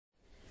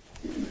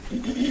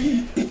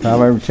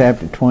Proverbs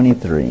chapter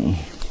 23.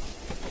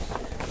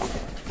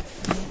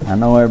 I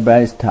know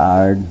everybody's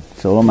tired,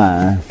 so am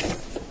I.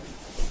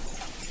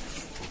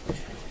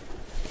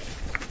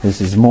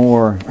 This is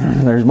more,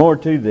 there's more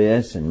to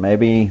this, and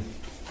maybe,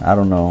 I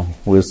don't know,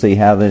 we'll see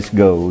how this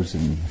goes,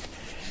 and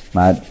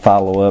might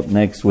follow up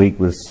next week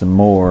with some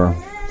more.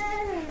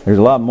 There's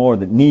a lot more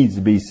that needs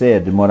to be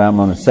said than what I'm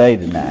going to say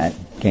tonight.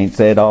 Can't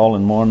say it all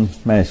in one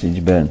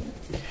message, but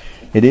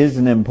it is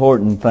an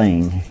important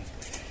thing.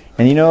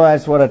 And you know,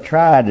 that's what I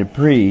try to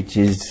preach,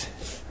 is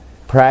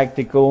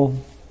practical,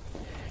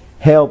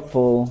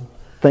 helpful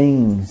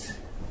things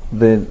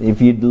that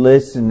if you'd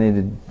listen,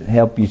 it'd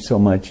help you so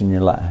much in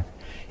your life.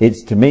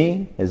 It's to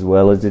me as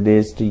well as it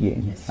is to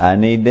you. Yes. I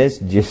need this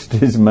just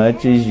as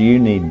much as you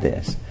need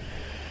this.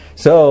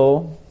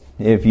 So,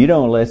 if you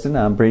don't listen,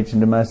 I'm preaching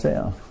to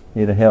myself.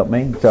 It'll help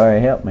me.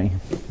 Sorry, help me.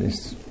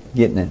 Just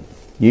getting it.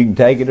 You can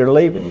take it or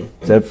leave it.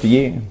 It's up to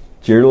you.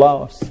 It's your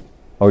loss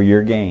or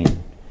your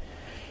gain.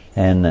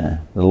 And the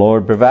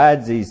Lord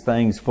provides these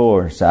things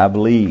for us, I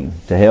believe,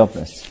 to help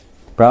us.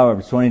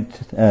 Proverbs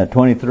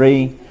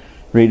 23,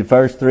 read the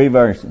first 3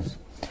 verses.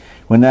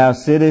 When thou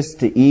sittest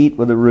to eat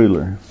with a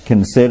ruler,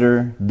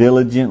 consider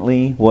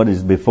diligently what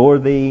is before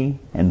thee,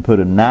 and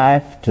put a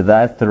knife to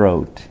thy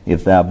throat,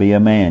 if thou be a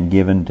man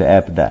given to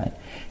appetite.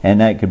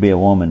 And that could be a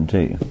woman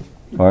too,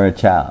 or a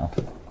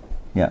child.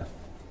 Yeah.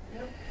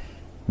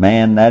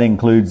 Man, that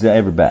includes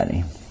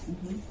everybody.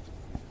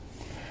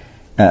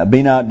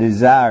 Be not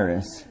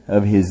desirous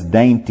of his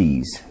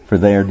dainties, for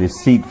they are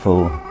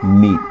deceitful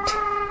meat.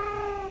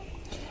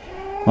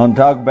 I want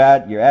to talk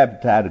about your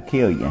appetite will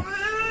kill you.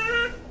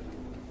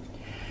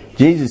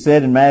 Jesus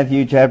said in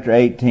Matthew chapter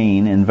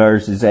 18 in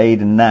verses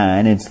 8 and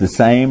 9, it's the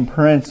same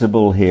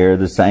principle here,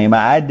 the same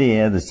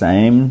idea, the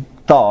same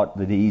thought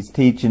that he's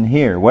teaching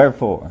here.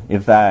 Wherefore,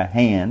 if thy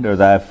hand or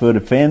thy foot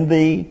offend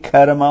thee,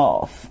 cut them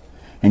off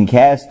and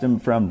cast them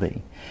from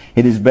thee.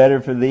 It is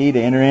better for thee to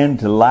enter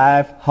into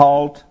life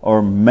halt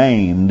or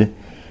maimed,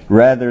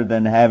 rather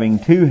than having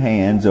 2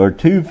 hands or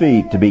 2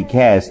 feet to be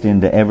cast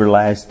into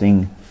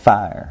everlasting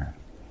fire.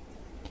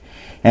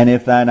 And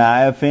if thine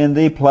eye offend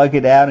thee, pluck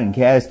it out and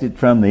cast it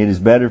from thee. It is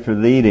better for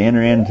thee to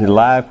enter into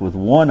life with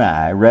 1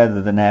 eye,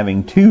 rather than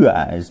having 2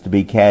 eyes to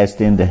be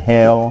cast into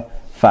hell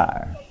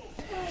fire.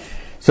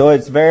 So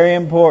it's very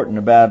important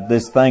about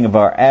this thing of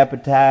our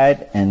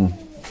appetite and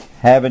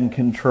having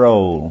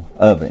control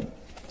of it.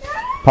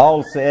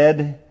 Paul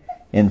said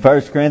in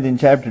 1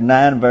 Corinthians chapter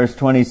 9 verse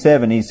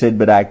 27, he said,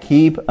 but I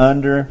keep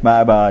under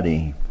my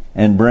body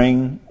and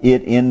bring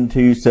it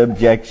into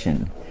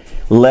subjection,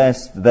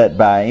 lest that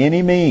by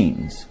any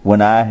means,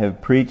 when I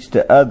have preached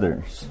to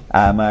others,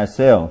 I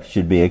myself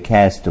should be a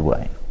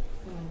castaway.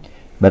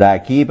 But I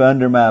keep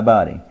under my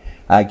body.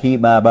 I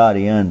keep my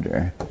body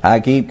under. I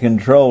keep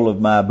control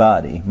of my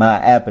body, my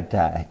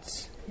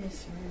appetites.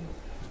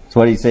 That's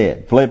what he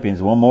said.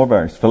 Philippians, one more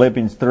verse.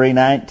 Philippians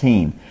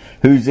 3:19.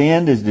 Whose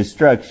end is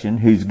destruction,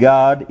 whose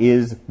God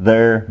is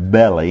their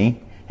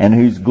belly, and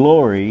whose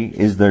glory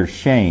is their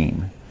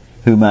shame,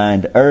 who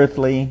mind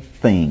earthly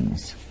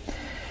things.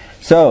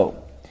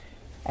 So,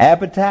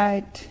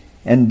 appetite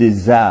and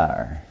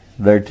desire.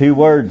 They're 2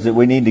 words that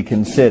we need to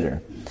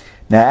consider.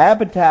 Now,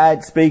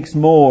 appetite speaks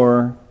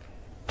more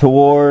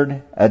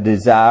toward a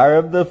desire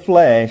of the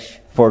flesh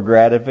for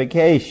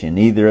gratification,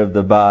 either of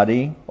the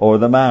body or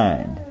the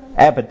mind.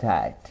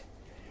 Appetite.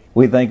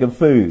 We think of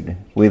food.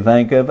 We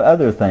think of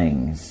other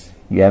things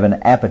you have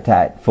an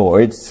appetite for.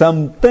 It's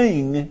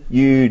something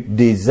you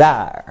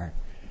desire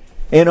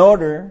in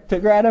order to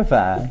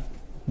gratify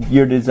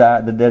your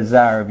desire, the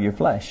desire of your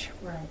flesh.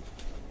 Right.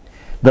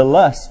 The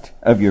lust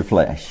of your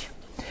flesh.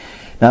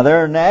 Now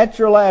there are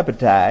natural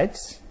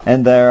appetites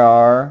and there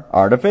are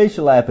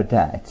artificial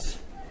appetites.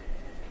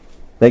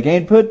 They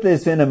can't put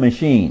this in a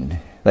machine.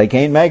 They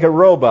can't make a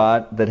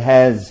robot that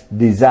has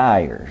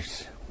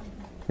desires.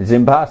 It's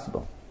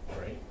impossible.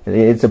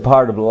 It's a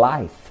part of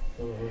life.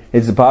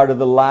 It's a part of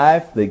the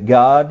life that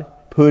God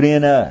put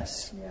in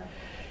us. Yeah.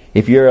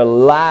 If you're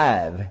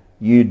alive,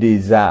 you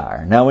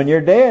desire. Now when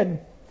you're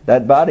dead,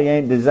 that body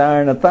ain't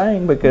desiring a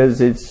thing, because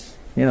it's,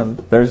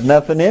 there's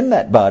nothing in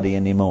that body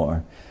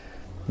anymore.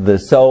 The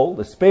soul,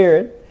 the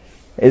spirit,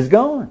 is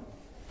gone.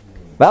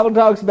 The Bible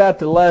talks about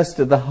the lust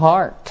of the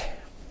heart.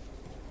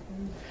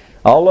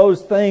 All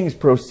those things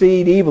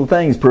proceed, evil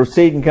things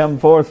proceed and come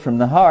forth from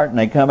the heart, and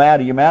they come out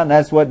of your mouth, and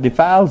that's what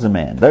defiles a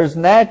man. There's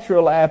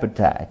natural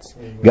appetites.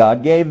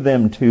 God gave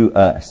them to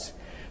us.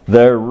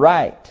 They're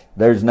right.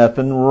 There's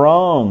nothing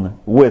wrong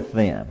with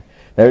them.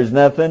 There's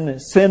nothing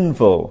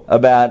sinful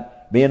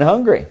about being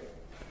hungry,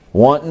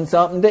 wanting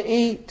something to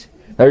eat.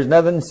 There's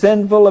nothing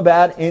sinful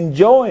about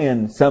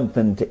enjoying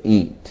something to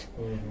eat.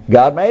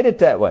 God made it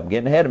that way. I'm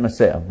getting ahead of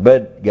myself.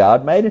 But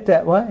God made it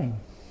that way.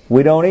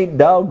 We don't eat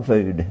dog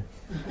food,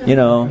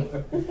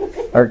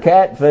 or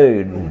cat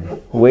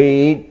food. We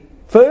eat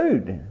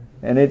food,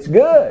 and it's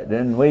good,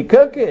 and we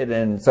cook it,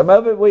 and some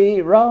of it we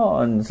eat raw,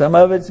 and some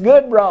of it's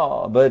good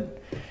raw,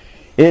 but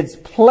it's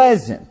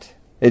pleasant.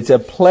 It's a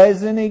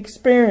pleasant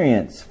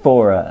experience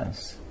for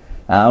us.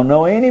 I don't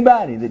know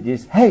anybody that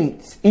just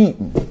hates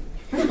eating.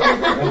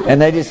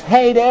 And they just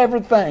hate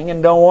everything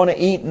and don't want to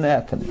eat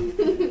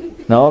nothing.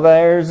 No,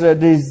 there's a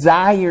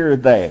desire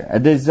there. A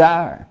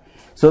desire.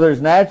 So there's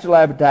natural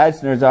appetites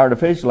and there's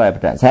artificial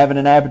appetites. Having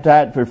an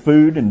appetite for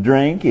food and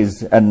drink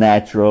is a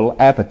natural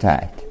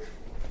appetite.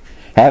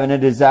 Having a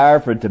desire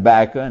for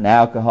tobacco and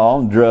alcohol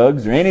and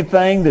drugs or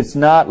anything that's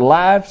not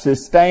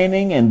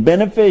life-sustaining and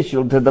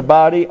beneficial to the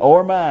body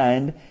or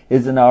mind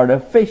is an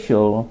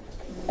artificial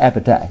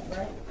appetite.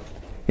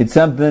 It's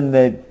something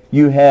that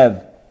you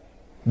have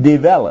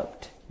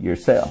developed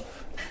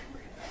yourself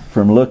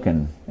from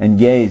looking and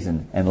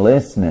gazing and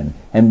listening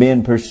and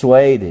being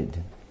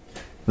persuaded.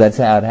 That's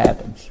how it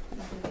happens.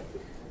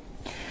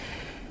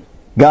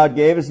 God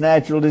gave us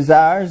natural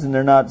desires, and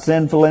they're not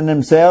sinful in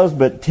themselves,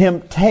 but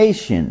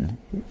temptation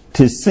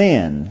to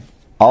sin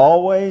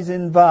always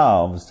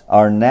involves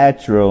our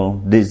natural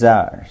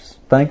desires.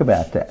 Think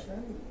about that.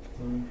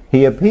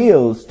 He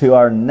appeals to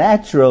our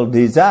natural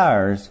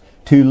desires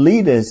to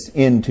lead us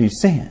into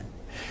sin.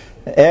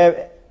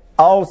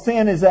 All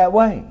sin is that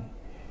way.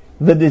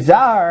 The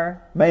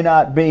desire may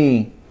not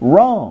be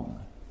wrong,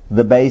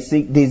 the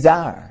basic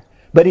desire,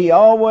 but he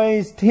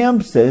always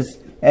tempts us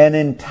and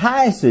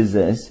entices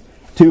us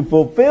to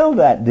fulfill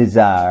that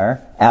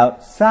desire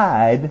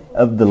outside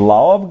of the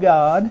law of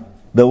God,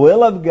 the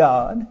will of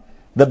God,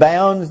 the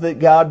bounds that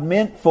God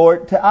meant for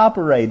it to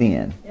operate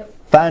in. Yep.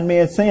 Find me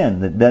a sin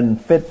that doesn't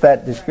fit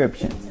that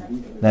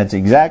description. That's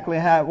exactly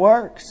how it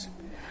works.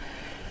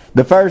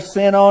 The first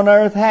sin on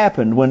earth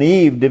happened when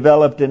Eve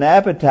developed an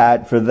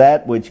appetite for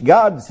that which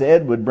God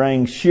said would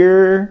bring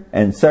sure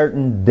and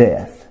certain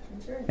death.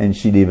 And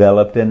she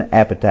developed an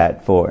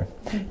appetite for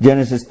it.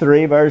 Genesis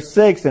 3 verse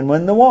 6, and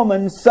when the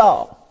woman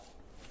saw,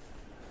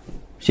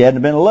 she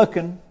hadn't been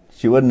looking,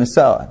 she wouldn't have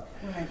saw it.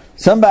 Right.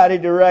 Somebody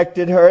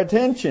directed her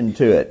attention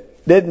to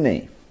it, didn't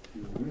he?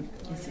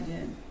 Yes, he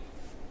did.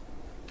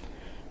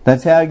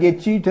 That's how he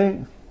gets you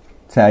too.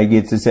 That's how he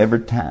gets us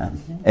every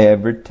time.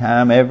 Every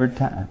time, every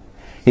time.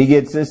 He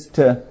gets us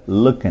to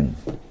looking.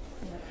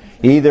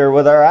 Either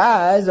with our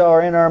eyes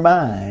or in our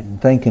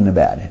mind, thinking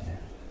about it.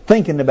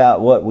 Thinking about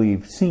what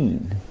we've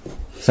seen.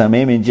 Some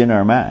image in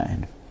our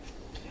mind.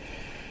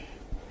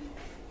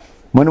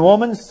 When a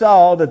woman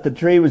saw that the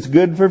tree was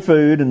good for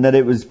food and that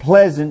it was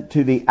pleasant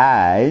to the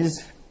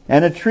eyes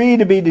and a tree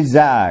to be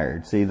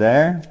desired. See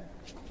there?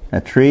 A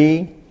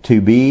tree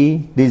to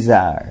be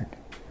desired.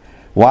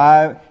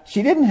 Why?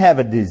 She didn't have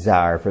a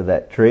desire for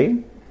that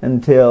tree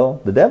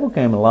until the devil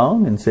came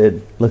along and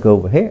said, look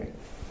over here.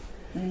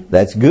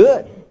 That's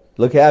good.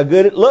 Look how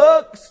good it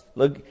looks.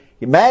 Look,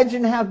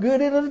 imagine how good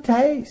it'll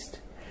taste.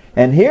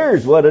 And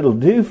here's what it'll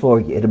do for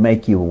you. It'll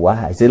make you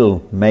wise.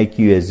 It'll make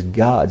you as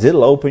gods.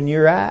 It'll open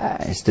your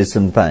eyes to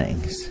some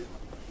things.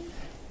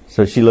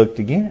 So she looked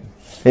again.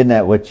 Isn't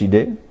that what you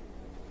do?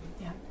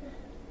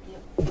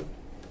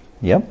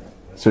 Yep.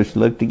 So she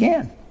looked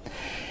again.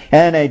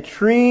 And a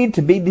tree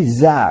to be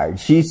desired.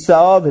 She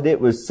saw that it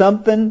was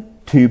something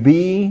to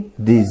be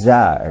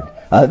desired.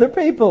 Other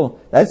people,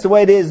 that's the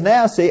way it is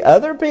now. See,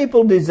 other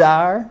people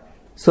desire.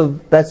 So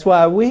that's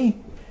why we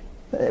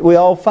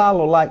all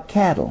follow like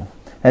cattle.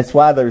 That's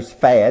why there's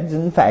fads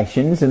and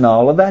fashions and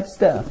all of that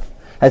stuff.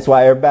 That's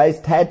why everybody's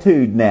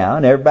tattooed now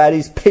and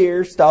everybody's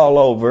pierced all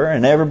over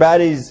and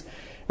everybody's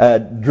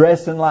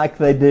dressing like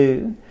they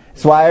do.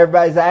 That's why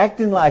everybody's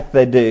acting like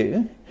they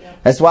do.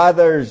 That's why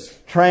there's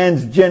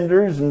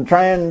transgenders and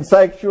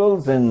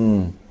transsexuals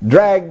and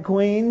drag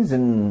queens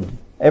and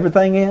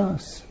everything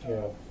else.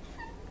 Yeah.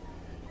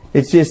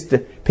 It's just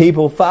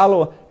people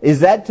follow.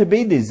 Is that to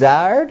be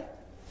desired?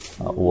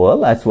 Well,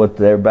 that's what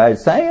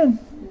everybody's saying.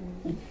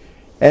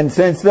 And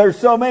since there's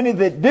so many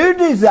that do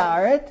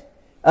desire it,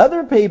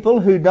 other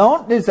people who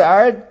don't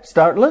desire it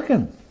start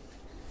looking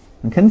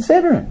and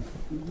considering.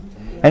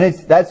 And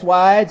that's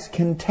why it's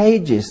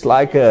contagious,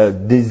 like a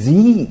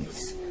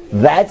disease.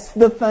 That's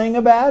the thing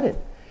about it.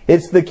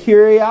 It's the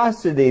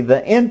curiosity,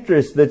 the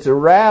interest that's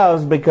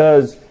aroused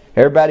because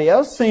everybody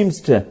else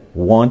seems to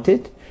want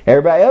it.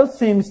 Everybody else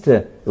seems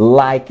to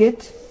like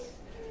it.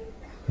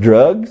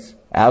 Drugs,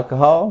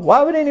 alcohol.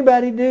 Why would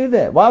anybody do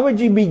that? Why would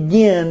you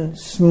begin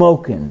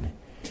smoking?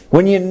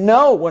 When you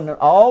know, when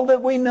all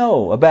that we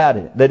know about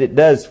it, that it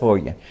does for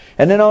you.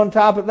 And then on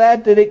top of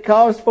that it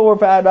costs $4 or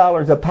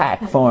 $5 a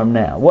pack for them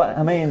now. What?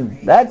 I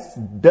mean, that's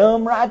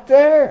dumb right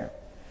there.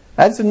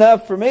 That's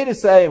enough for me to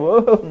say,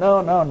 whoa,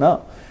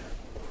 no.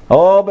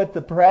 Oh, but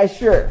the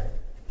pressure,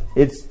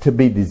 it's to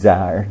be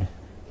desired.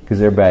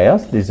 Because everybody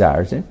else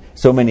desires it.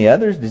 So many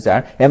others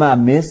desire. Am I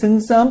missing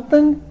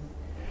something?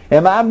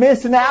 Am I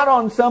missing out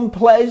on some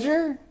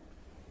pleasure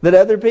that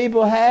other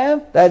people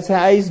have? That's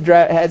how he's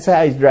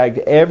dragged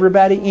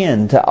everybody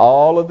into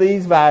all of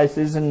these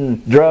vices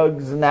and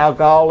drugs and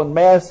alcohol and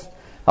mess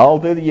all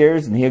through the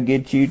years, and he'll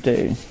get you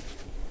too.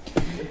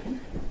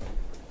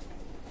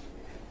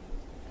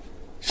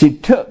 She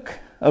took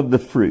of the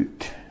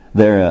fruit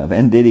thereof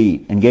and did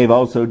eat, and gave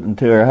also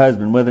unto her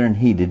husband with her, and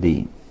he did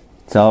eat.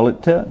 That's all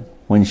it took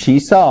when she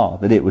saw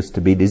that it was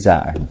to be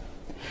desired.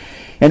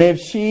 And if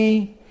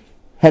she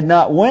had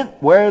not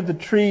went where the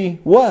tree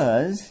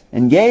was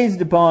and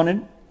gazed upon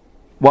it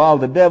while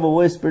the devil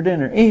whispered in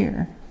her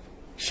ear,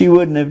 she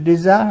wouldn't have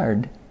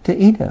desired to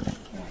eat of it.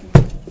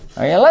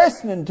 Are you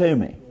listening to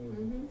me?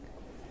 Mm-hmm.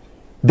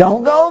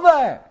 Don't go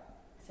there.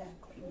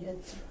 Exactly.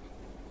 Yes.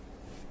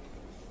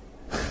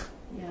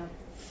 Yeah.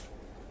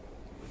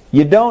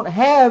 You don't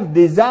have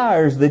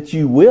desires that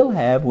you will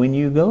have when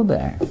you go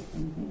there.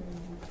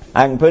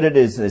 I can put it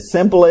as a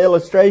simple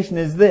illustration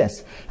as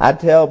this. I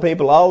tell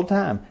people all the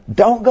time,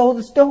 don't go to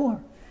the store.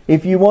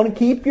 If you want to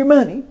keep your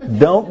money,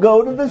 don't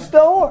go to the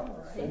store.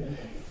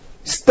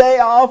 Stay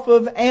off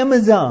of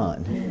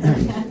Amazon.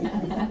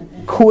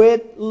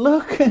 Quit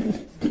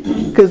looking.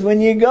 Because when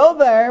you go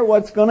there,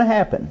 what's going to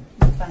happen?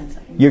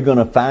 You're going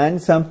to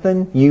find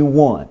something you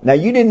want. Now,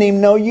 you didn't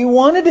even know you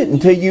wanted it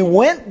until you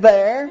went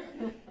there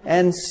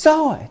and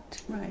saw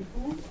it. Right.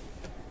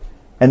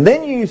 And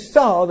then you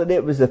saw that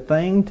it was a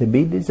thing to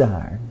be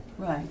desired.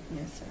 Right.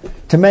 Yes, sir.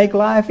 To make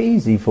life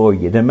easy for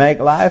you, to make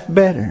life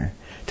better,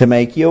 to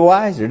make you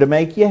wiser, to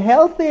make you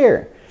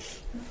healthier.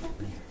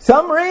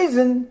 Some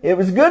reason it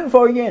was good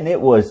for you and it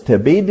was to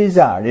be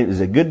desired. It was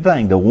a good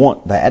thing to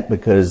want that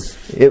because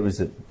it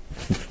was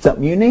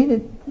something you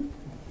needed.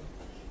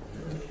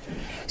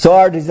 So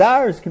our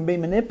desires can be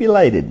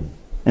manipulated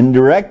and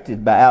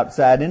directed by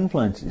outside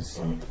influences.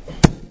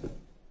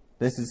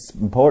 This is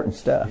important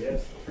stuff.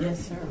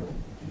 Yes, sir.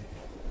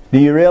 Do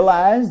you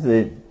realize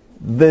that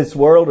this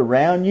world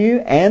around you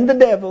and the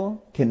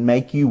devil can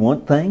make you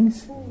want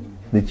things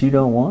that you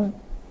don't want?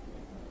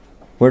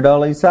 Where'd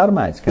all these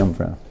sodomites come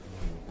from?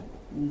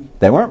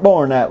 They weren't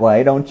born that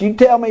way. Don't you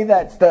tell me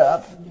that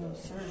stuff. No,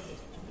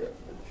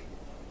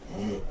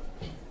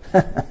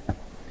 sir.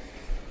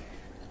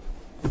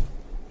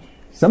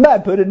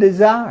 Somebody put a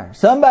desire.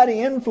 Somebody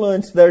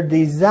influenced their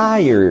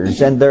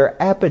desires and their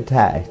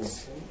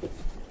appetites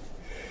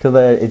till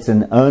it's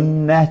an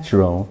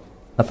unnatural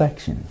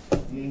affection.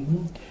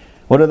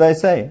 What do they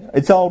say?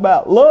 It's all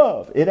about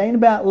love. It ain't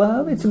about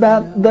love. It's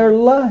about their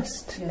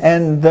lust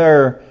and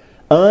their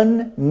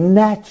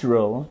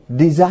unnatural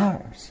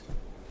desires.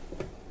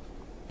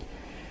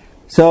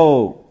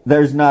 So,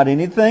 there's not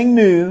anything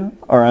new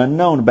or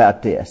unknown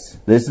about this.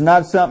 This is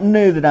not something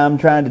new that I'm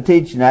trying to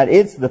teach you tonight.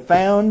 It's the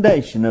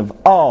foundation of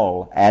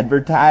all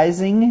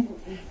advertising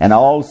and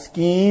all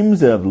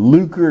schemes of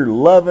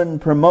lucre-loving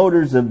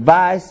promoters of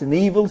vice and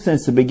evil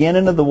since the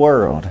beginning of the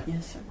world.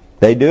 Yes, sir.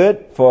 They do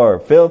it for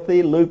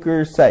filthy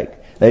lucre's sake.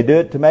 They do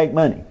it to make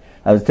money.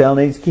 I was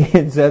telling these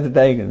kids the other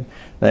day,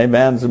 they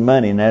found some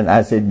money, and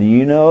I said, do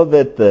you know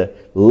that the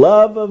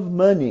love of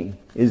money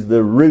is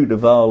the root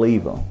of all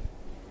evil?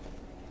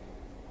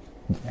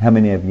 How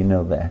many of you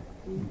know that?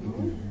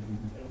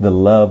 The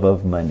love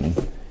of money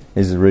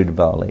is the root of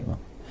all evil.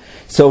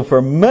 So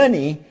for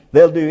money,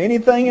 they'll do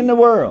anything in the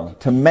world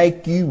to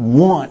make you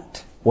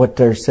want what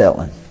they're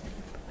selling.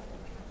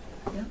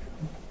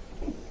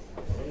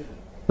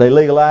 They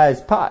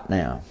legalize pot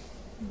now.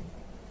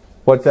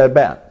 What's that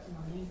about?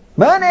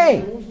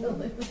 Money!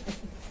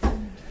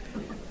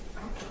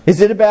 Is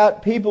it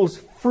about people's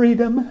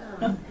freedom?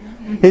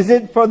 Is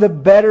it for the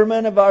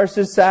betterment of our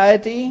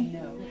society?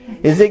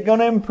 Is it going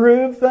to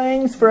improve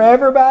things for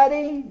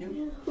everybody?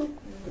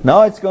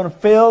 No, it's going to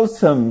fill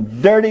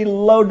some dirty,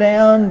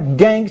 low-down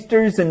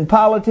gangsters and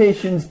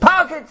politicians'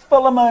 pockets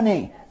full of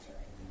money.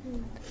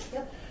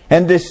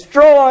 And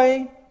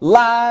destroy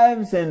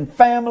lives and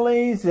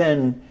families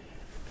and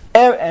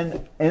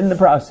in the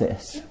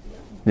process.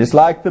 Just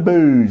like the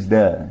booze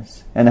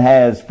does and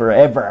has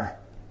forever.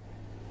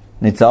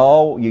 And it's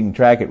all, you can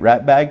track it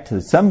right back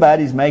to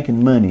somebody's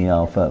making money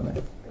off of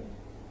it.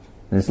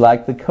 It's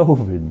like the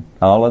COVID,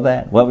 all of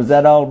that. What was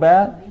that all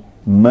about?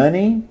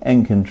 Money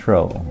and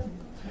control.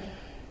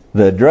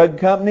 The drug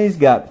companies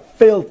got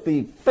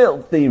filthy,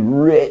 filthy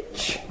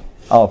rich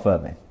off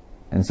of it.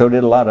 And so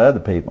did a lot of other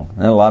people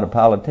and a lot of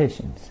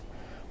politicians.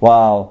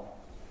 While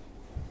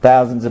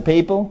thousands of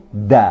people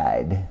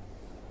died.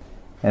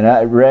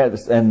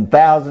 And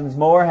thousands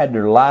more had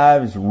their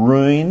lives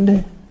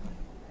ruined.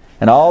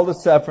 And all the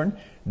suffering.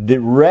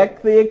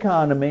 Wrecked the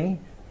economy.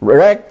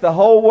 Wrecked the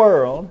whole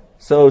world.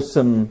 So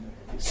some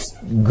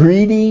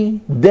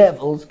greedy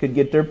devils could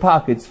get their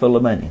pockets full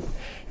of money.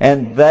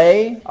 And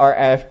they are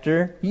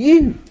after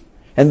you.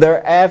 And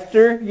they're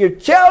after your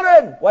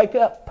children. Wake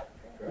up.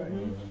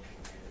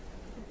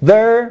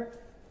 They're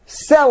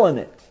selling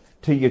it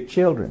to your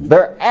children.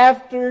 They're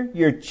after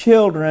your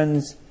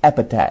children's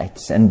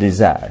appetites and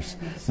desires.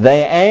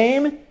 They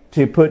aim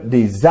to put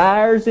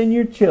desires in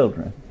your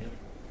children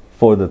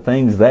for the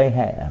things they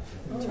have.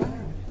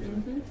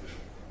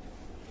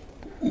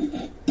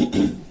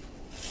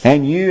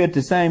 And you at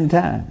the same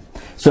time.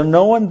 So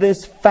knowing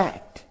this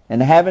fact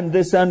and having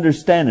this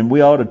understanding,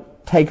 we ought to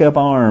take up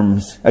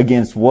arms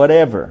against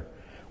whatever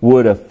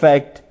would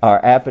affect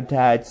our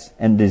appetites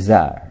and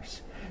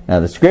desires. Now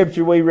the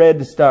scripture we read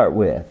to start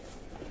with,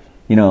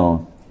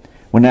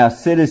 when thou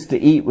sittest to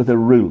eat with a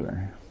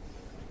ruler.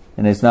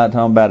 And it's not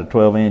talking about a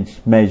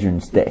 12-inch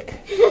measuring stick.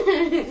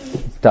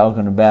 It's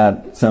talking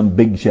about some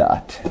big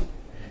shot.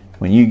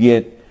 When you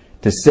get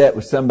to sit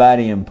with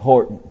somebody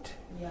important.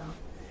 Yeah.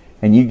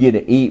 And you get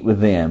to eat with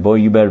them. Boy,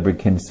 you better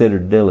consider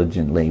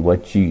diligently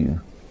what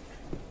you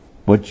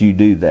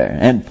do there.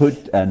 And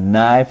put a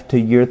knife to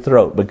your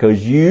throat,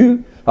 because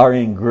you are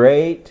in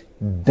great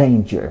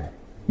danger.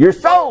 Your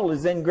soul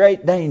is in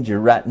great danger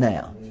right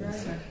now.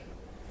 Yes, sir.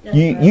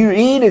 You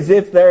eat as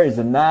if there is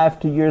a knife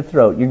to your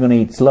throat. You're going to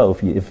eat slow.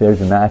 If there's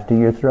a knife to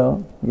your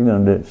throat, you're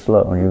going to do it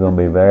slow, and you're going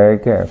to be very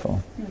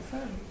careful. Yes,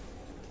 sir.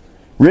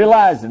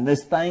 Realizing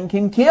this thing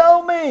can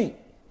kill me.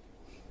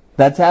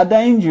 That's how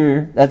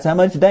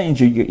much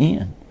danger you're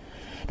in.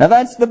 Now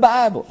that's the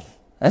Bible.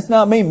 That's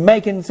not me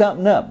making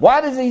something up.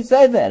 Why does he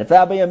say that? If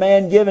thou be a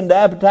man given to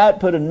appetite,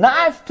 put a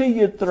knife to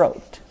your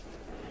throat.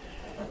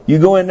 You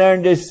go in there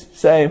and just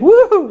say,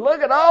 woo,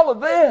 look at all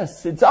of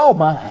this. It's all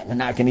mine.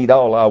 And I can eat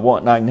all I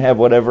want, and I can have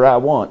whatever I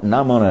want. And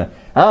I'm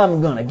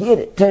gonna get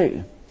it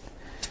too.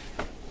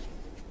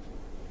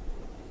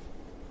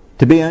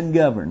 To be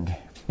ungoverned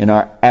in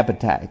our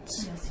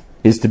appetites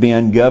is to be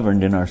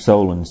ungoverned in our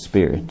soul and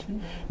spirit.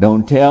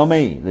 Don't tell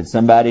me that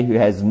somebody who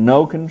has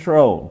no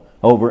control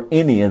over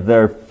any of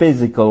their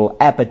physical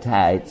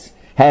appetites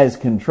has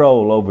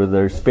control over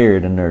their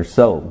spirit and their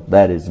soul.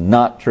 That is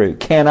not true.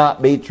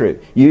 Cannot be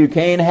true. You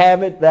can't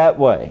have it that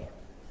way.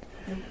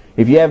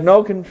 If you have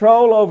no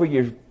control over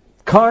your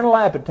carnal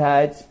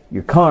appetites,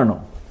 you're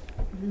carnal.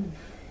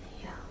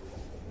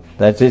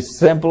 That's as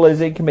simple as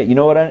it can be. You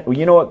know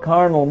what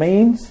carnal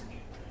means?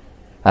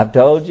 I've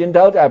told you and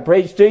told you. I've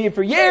preached to you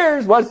for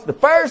years. What's the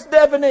first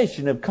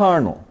definition of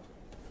carnal?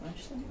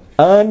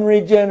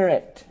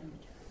 Unregenerate.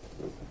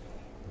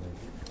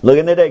 Look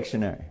in the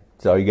dictionary.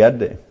 That's all you got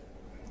to do.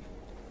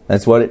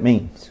 That's what it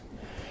means.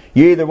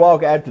 You either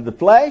walk after the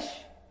flesh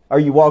or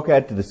you walk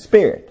after the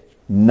spirit.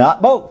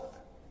 Not both.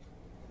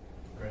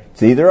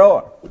 It's either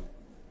or.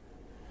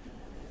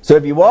 So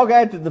if you walk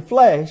after the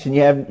flesh and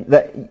you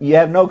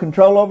have no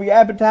control over your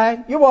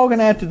appetite, you're walking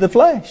after the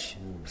flesh.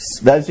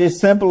 That's just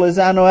simple as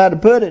I know how to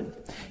put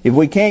it. If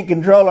we can't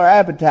control our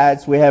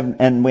appetites, we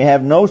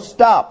have no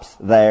stops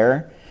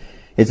there,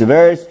 it's a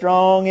very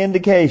strong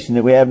indication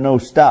that we have no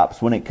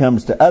stops when it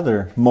comes to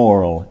other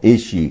moral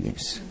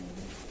issues.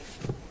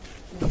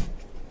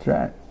 That's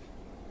right.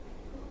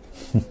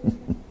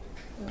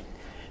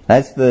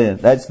 That's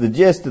the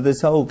gist of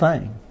this whole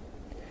thing.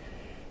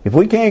 If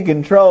we can't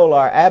control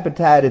our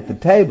appetite at the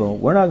table,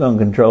 we're not going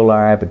to control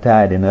our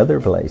appetite in other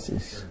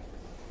places.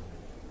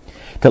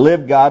 To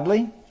live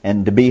godly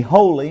and to be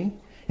holy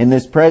in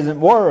this present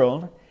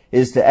world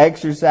is to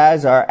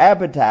exercise our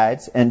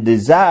appetites and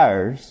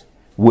desires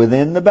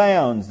within the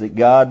bounds that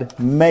God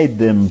made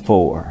them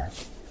for.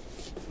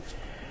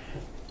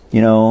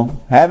 You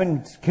know,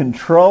 having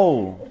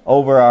control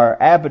over our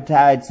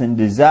appetites and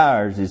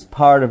desires is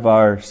part of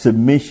our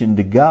submission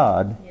to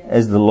God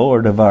as the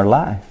Lord of our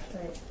life.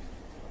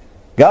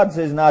 God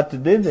says not to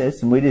do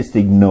this, and we just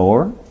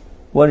ignore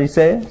what He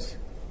says.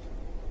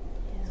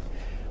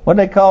 What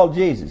they call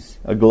Jesus?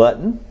 A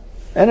glutton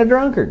and a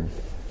drunkard.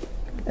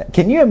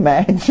 Can you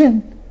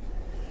imagine?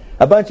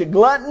 A bunch of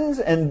gluttons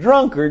and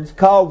drunkards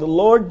called the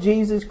Lord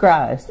Jesus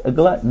Christ a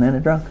glutton and a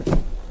drunkard.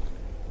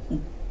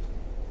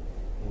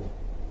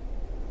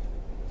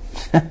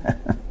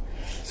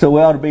 So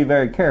we ought to be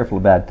very careful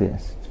about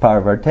this. It's part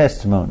of our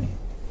testimony.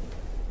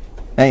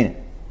 Ain't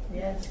it?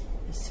 Yes.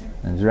 Yes, sir.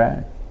 That's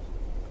right.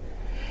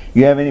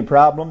 You have any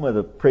problem with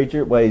a preacher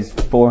that weighs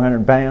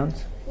 400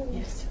 pounds?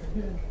 Yes,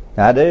 sir.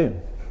 I do.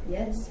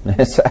 Yes.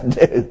 Yes, I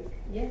do.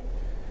 Yeah.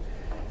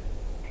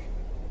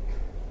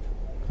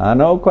 I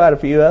know quite a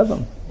few of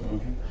them.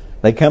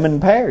 They come in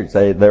pairs.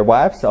 Their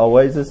wife's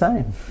always the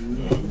same.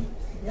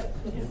 Yep.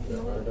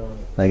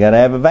 They got to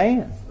have a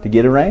van to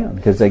get around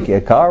because a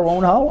car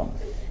won't haul them.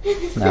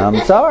 Now,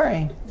 I'm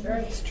sorry.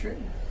 That's true.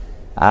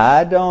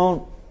 I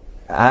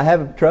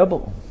have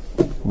trouble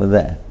with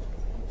that.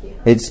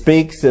 It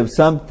speaks of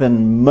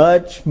something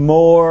much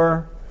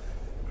more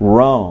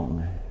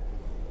wrong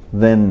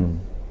than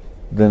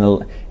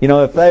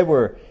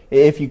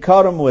if you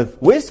caught them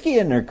with whiskey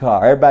in their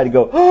car, everybody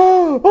go,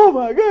 oh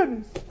my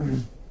goodness.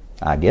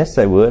 I guess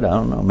they would. I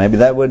don't know. Maybe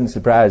that wouldn't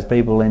surprise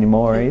people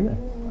anymore either.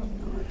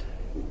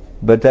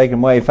 But they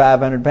can weigh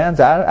 500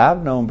 pounds.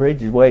 I've known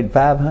preachers weighed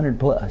 500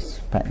 plus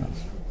pounds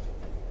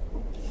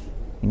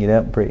and get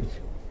up and preach.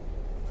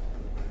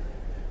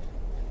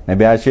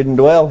 Maybe I shouldn't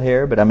dwell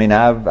here, but I mean,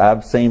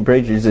 I've seen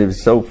preachers that were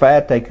so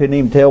fat they couldn't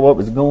even tell what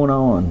was going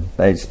on.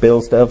 They'd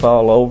spill stuff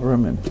all over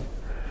them. And you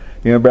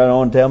remember, Brother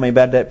Owen tell me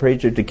about that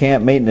preacher at the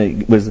camp meeting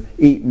that was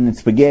eating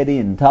spaghetti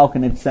and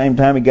talking at the same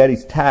time. He got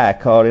his tie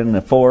caught in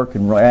the fork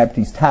and wrapped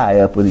his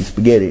tie up with his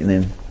spaghetti, and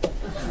then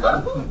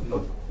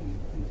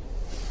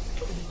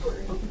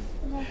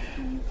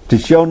to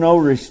show no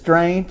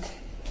restraint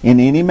in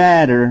any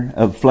matter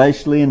of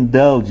fleshly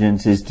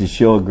indulgence is to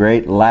show a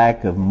great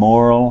lack of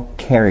moral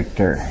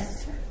character.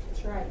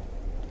 That's right.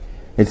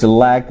 It's a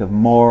lack of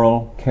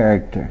moral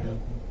character.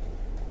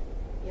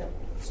 Yep.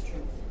 It's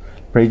true.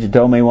 Preacher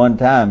told me one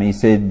time, he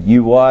said,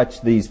 you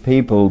watch these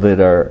people that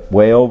are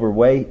way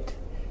overweight,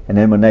 and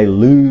then when they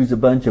lose a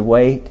bunch of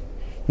weight,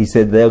 he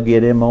said they'll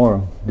get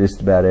immoral just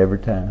about every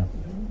time.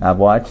 I've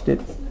watched it.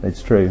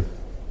 It's true.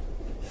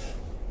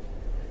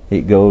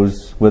 It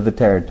goes with the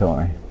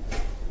territory.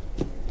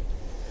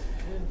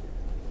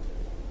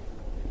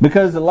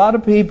 Because a lot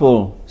of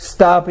people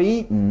stop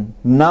eating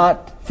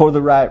not for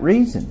the right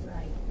reason.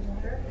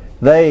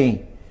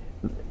 They,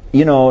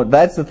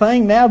 that's the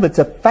thing now that's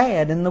a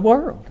fad in the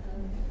world.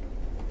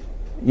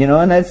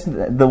 And that's,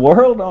 the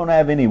world don't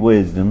have any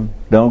wisdom.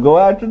 Don't go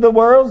after the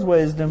world's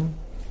wisdom.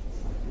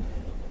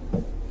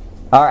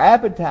 Our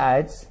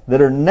appetites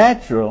that are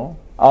natural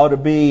ought to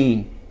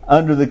be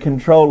under the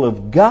control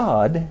of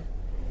God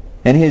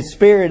and His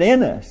Spirit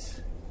in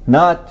us,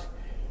 not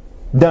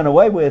done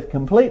away with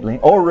completely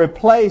or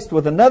replaced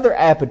with another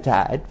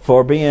appetite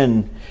for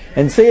being.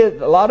 And see,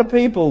 a lot of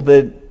people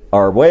that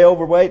are way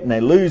overweight and they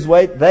lose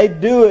weight, they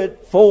do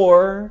it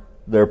for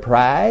their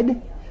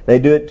pride. They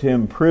do it to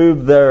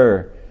improve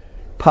their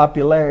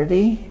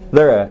popularity,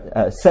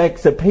 their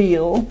sex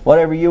appeal,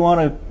 whatever you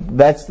want to.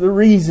 That's the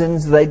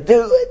reasons they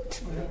do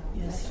it.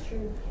 Yes,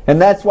 true. And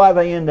that's why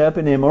they end up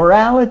in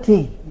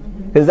immorality.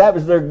 Because that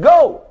was their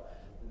goal.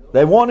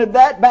 They wanted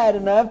that bad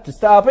enough to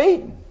stop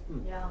eating.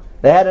 Yeah.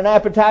 They had an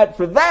appetite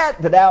for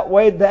that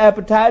outweighed the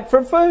appetite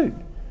for food.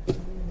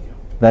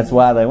 That's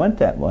why they went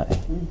that way.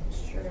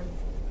 It's true.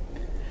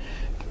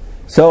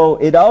 So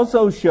it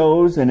also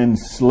shows an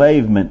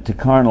enslavement to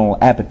carnal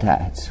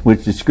appetites,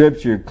 which the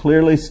Scripture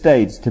clearly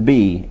states to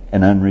be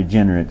an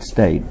unregenerate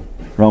state.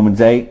 Romans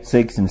 8,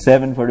 6, and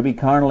 7, for to be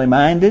carnally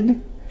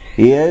minded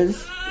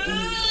is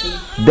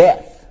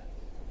death.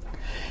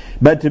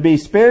 But to be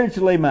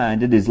spiritually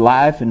minded is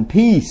life and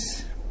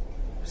peace.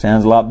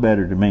 Sounds a lot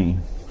better to me.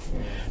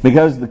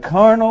 Because the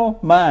carnal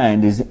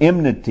mind is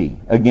enmity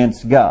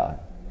against God.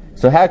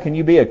 So how can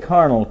you be a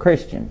carnal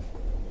Christian?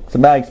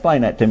 Somebody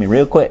explain that to me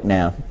real quick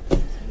now.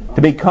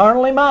 To be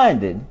carnally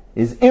minded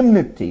is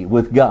enmity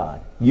with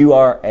God. You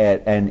are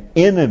an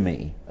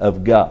enemy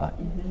of God.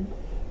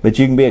 But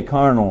you can be a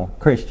carnal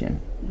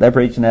Christian. They're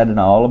preaching that in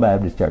all the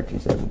Baptist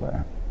churches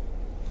everywhere.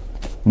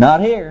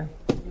 Not here.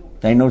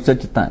 Ain't no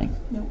such a thing.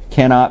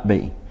 Cannot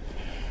be.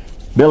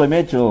 Billy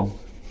Mitchell,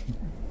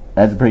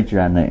 that's a preacher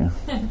I knew.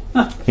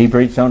 He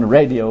preached on the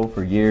radio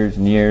for years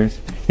and years.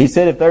 He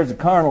said if there's a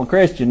carnal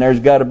Christian, there's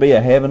got to be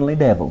a heavenly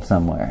devil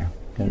somewhere.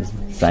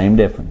 Same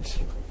difference.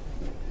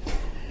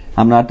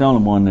 I'm not the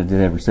only one that has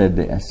ever said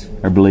this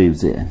or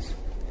believes this.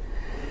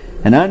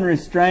 An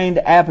unrestrained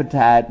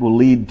appetite will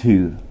lead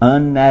to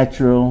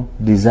unnatural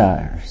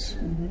desires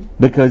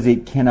because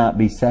it cannot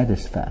be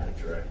satisfied.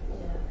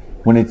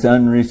 When it's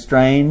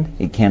unrestrained,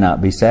 it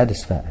cannot be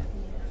satisfied.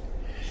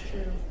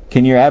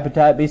 Can your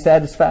appetite be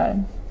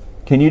satisfied?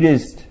 Can you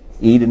just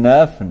eat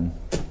enough and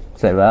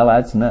say, well,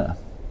 that's enough?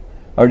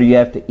 Or do you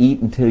have to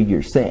eat until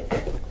you're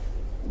sick?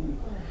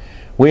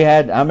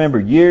 I remember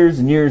years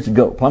and years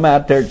ago, plumb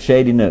out there at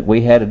Shady Nook,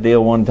 we had a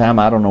deal one time.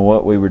 I don't know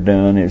what we were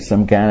doing. It was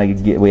some kind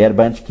of, we had a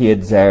bunch of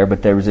kids there,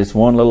 but there was this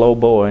one little old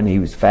boy, and he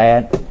was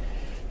fat,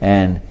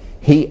 and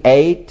he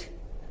ate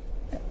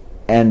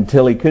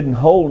until he couldn't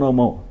hold no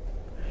more.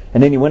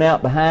 And then he went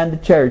out behind the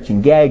church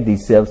and gagged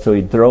himself so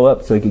he'd throw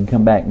up so he could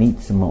come back and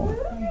eat some more.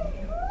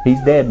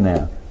 He's dead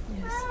now.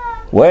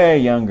 Way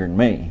younger than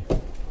me.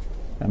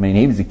 I mean,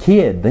 he was a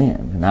kid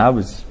then, and I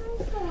was...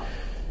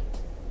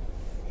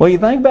 What do you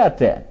think about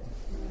that?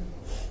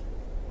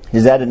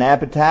 Is that an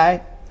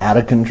appetite? Out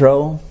of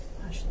control?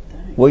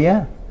 Well,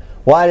 yeah.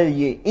 Why do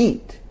you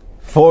eat?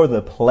 For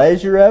the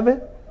pleasure of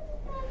it?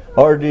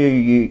 Or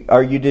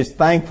are you just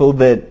thankful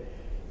that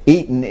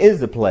eating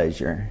is a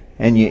pleasure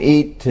and you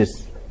eat to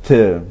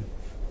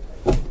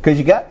because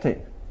you got to?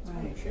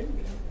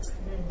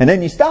 And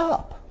then you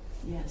stop.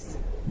 Yes.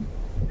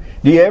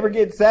 Do you ever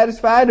get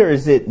satisfied, or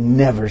is it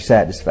never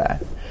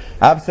satisfied?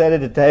 I've sat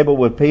at a table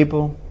with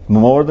people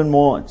more than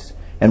once,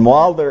 and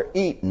while they're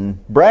eating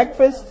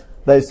breakfast,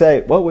 they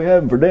say, what are we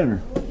having for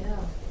dinner?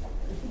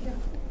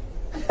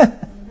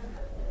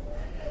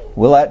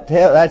 Well,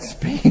 that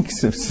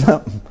speaks of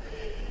something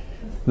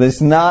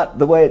that's not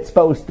the way it's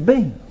supposed to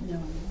be.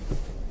 No.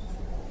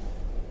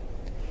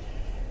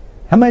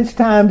 How much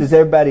time does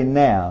everybody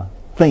now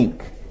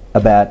think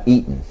about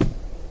eating?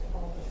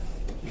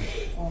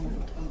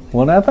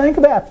 Well, now think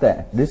about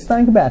that. Just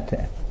think about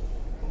that.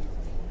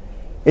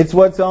 It's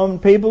what's on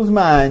people's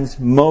minds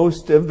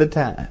most of the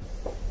time.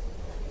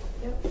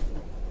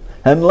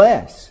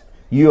 Unless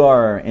you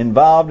are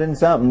involved in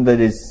something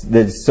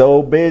that's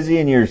so busy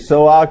and you're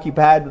so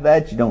occupied with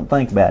that, you don't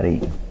think about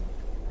eating.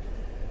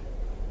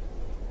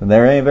 And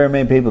there ain't very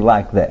many people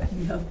like that.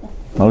 No.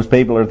 Most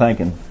people are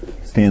thinking,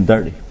 it's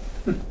 10:30.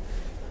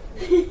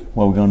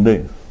 What are we going to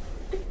do?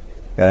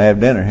 Got to have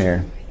dinner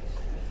here.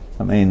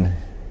 I mean,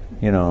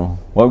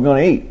 what are we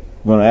going to eat?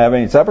 Going to have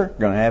any supper?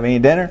 Going to have any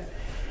dinner?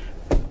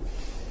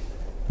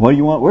 What do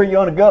you want? Where do you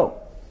want to go?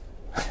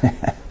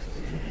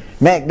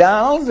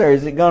 McDonald's, or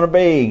is it going to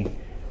be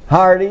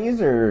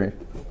Hardee's or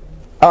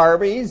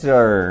Arby's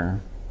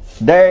or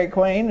Dairy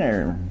Queen,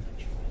 or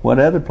what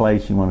other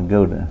place you want to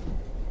go to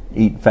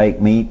eat fake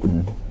meat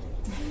and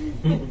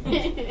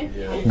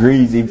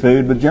greasy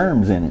food with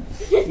germs in it?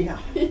 Yeah.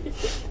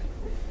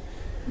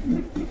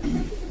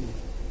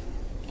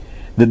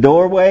 The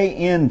doorway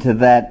into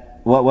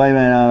that, wait a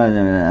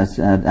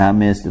minute, I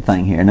missed a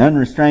thing here. An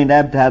unrestrained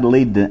appetite will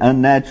lead to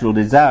unnatural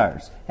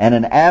desires, and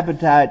an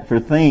appetite for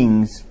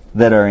things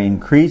that are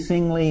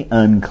increasingly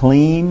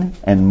unclean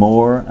and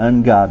more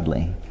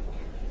ungodly.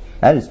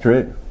 That is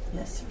true.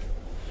 Yes, sir.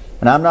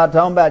 And I'm not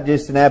talking about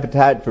just an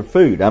appetite for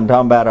food. I'm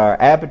talking about our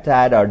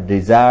appetite, our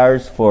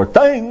desires for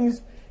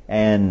things,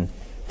 and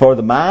for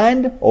the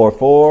mind or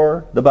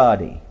for the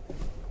body.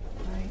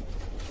 Right.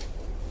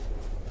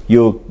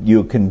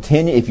 You'll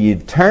continue, if you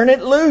turn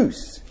it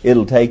loose,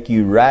 it'll take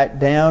you right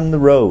down the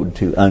road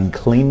to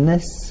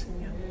uncleanness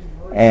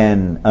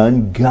and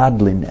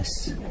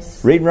ungodliness.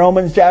 Read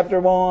Romans chapter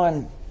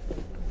 1.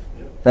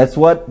 That's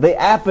what the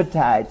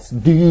appetites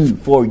do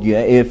for you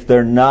if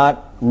they're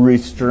not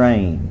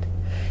restrained.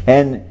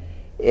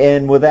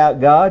 And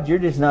without God, you're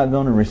just not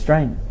going to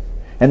restrain them.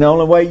 And the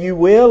only way you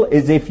will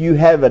is if you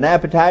have an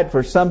appetite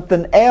for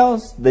something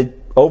else that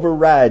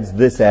overrides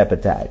this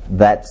appetite.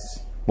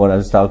 That's what I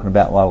was talking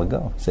about a while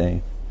ago.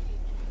 See?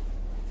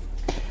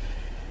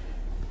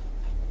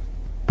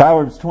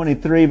 Proverbs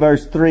 23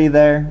 verse 3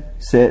 there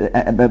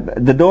said,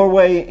 the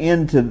doorway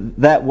into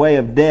that way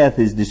of death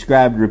is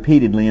described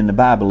repeatedly in the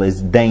Bible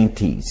as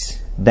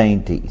dainties.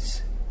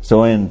 Dainties.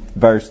 So in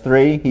verse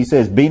 3 he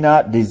says, be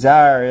not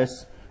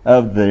desirous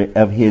of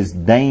his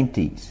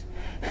dainties,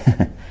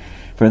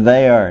 for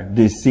they are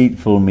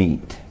deceitful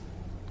meat.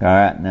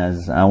 Alright, now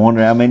I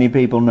wonder how many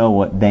people know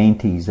what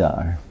dainties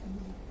are.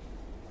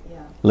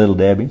 Yeah. Little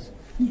Debbie's?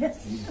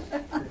 Yes.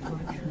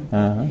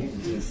 Uh-huh.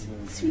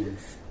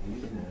 Sweets.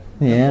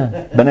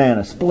 Yeah,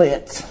 banana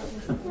splits,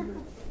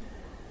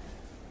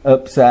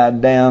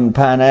 upside down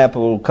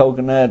pineapple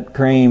coconut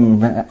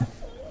cream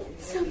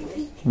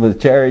with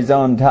cherries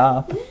on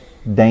top.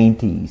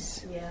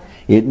 Dainties. Yeah.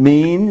 It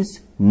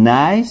means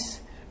nice,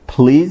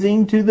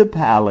 pleasing to the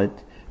palate,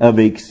 of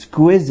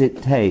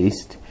exquisite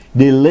taste,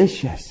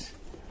 delicious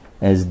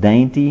as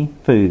dainty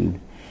food.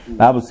 The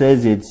Bible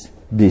says it's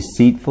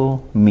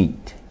deceitful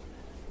meat.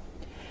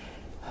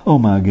 Oh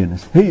my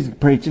goodness, he's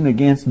preaching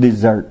against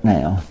dessert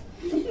now.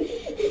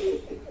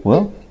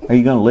 Well, are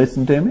you going to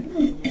listen to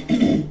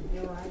me?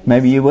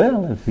 Maybe you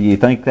will if you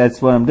think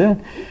that's what I'm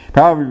doing.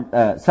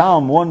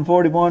 Psalm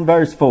 141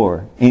 verse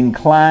 4.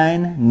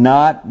 Incline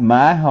not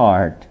my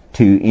heart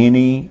to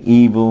any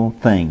evil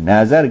thing.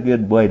 Now, is that a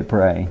good way to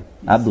pray?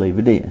 I believe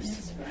it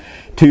is.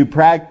 To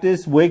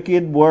practice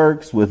wicked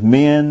works with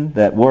men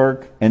that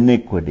work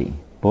iniquity.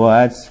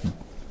 Boy,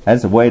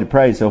 that's a way to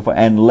pray so far.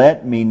 And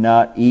let me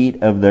not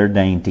eat of their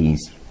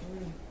dainties.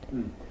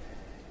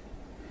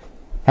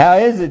 How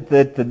is it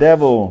that the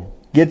devil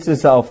gets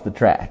us off the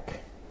track?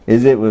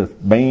 Is it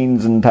with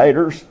beans and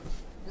taters?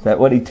 Is that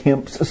what he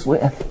tempts us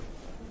with?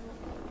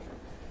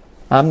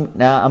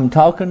 I'm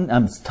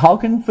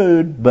talking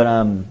food, but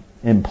I'm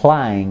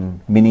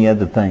implying many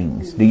other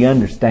things. Do you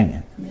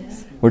understand?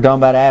 Yes. We're talking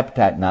about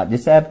appetite, not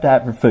just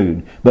appetite for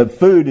food, but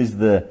food is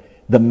the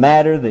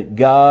matter that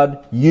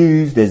God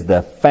used as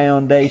the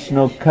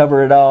foundational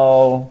cover it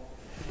all.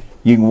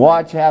 You can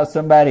watch how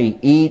somebody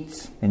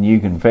eats and you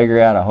can figure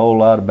out a whole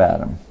lot about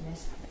them.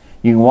 Yes.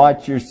 You can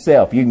watch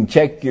yourself. You can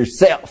check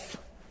yourself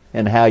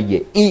and how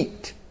you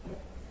eat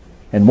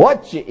and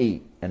what you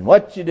eat and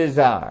what you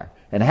desire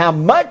and how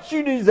much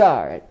you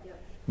desire it.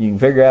 You can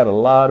figure out a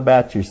lot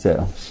about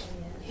yourselves.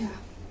 Yeah.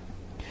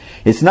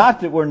 It's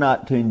not that we're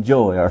not to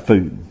enjoy our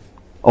food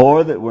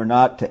or that we're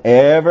not to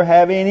ever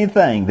have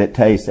anything that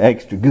tastes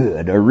extra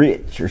good or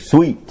rich or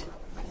sweet.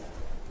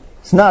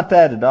 It's not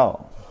that at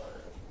all.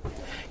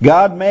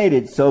 God made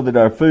it so that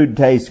our food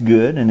tastes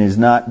good and is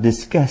not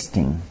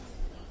disgusting.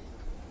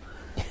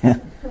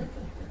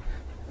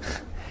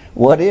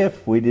 What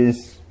if we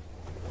just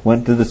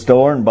went to the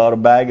store and bought a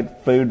bag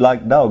of food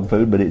like dog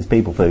food, but it's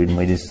people food, and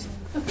we just,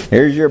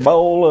 here's your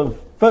bowl of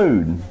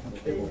food.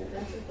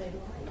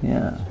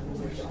 Yeah.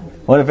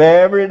 What if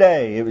every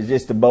day it was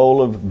just a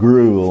bowl of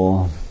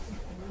gruel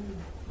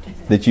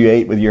that you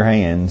ate with your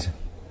hands?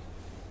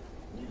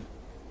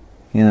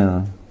 You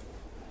know.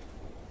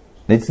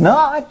 It's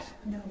not.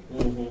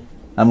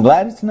 I'm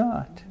glad it's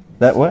not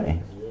that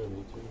way.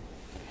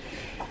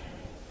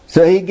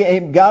 So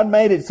God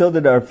made it so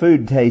that our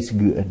food tastes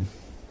good.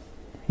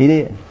 He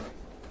did.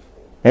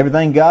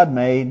 Everything God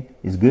made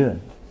is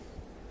good.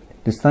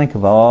 Just think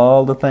of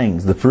all the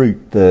things, the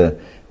fruit, the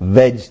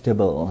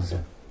vegetables.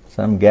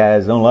 Some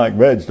guys don't like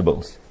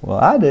vegetables. Well,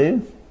 I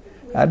do.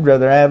 I'd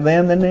rather have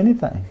them than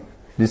anything.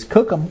 Just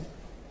cook them.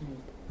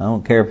 I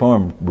don't care for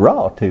them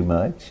raw too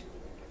much.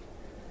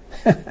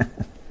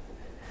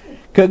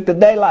 Cook the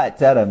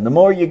daylights out of them. The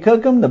more you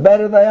cook them, the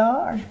better they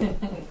are.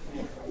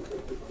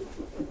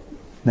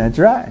 That's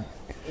right.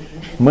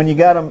 When you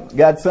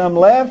got some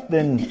left,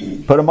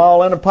 then put them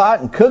all in a pot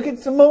and cook it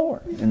some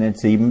more. And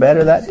it's even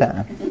better that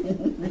time.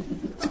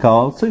 It's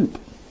called soup.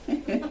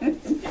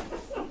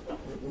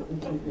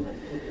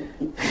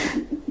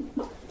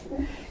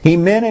 He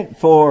meant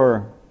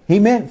for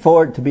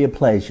it to be a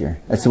pleasure.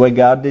 That's the way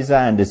God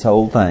designed this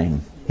whole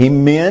thing. He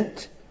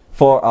meant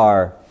for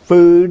our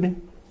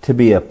food to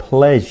be a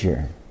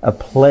pleasure. a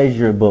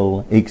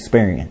pleasurable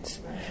experience.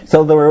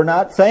 So we're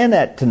not saying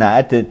that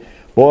tonight that,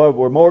 boy,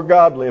 we're more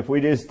godly if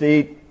we just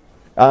eat,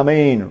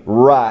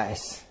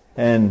 rice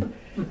and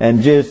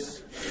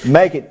just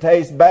make it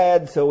taste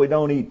bad so we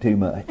don't eat too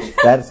much.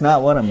 That's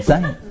not what I'm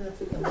saying.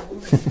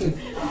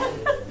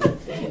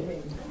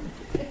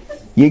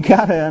 You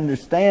got to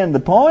understand the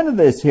point of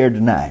this here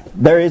tonight.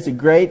 There is a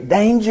great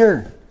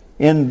danger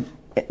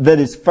that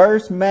is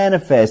first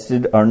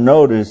manifested or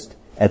noticed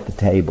at the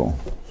table.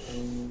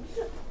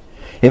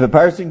 If a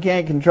person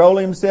can't control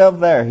himself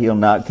there, he'll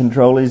not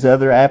control his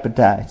other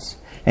appetites.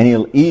 And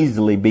he'll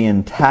easily be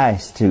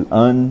enticed to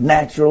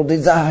unnatural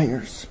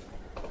desires.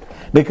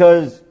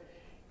 Because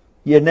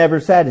you're never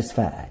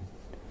satisfied.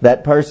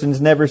 That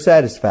person's never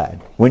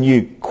satisfied. When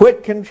you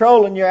quit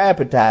controlling your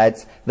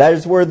appetites,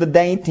 that's where the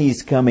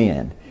dainties come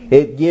in.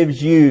 It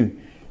gives you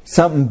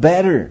something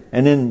better.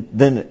 And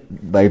then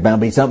there's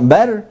bound to be something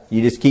better.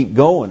 You just keep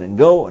going and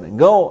going and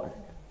going.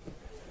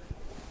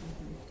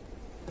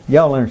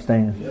 Y'all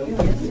understand?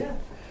 Yeah.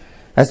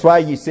 That's why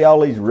you see all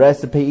these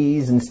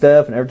recipes and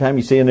stuff, and every time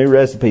you see a new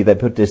recipe, they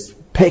put this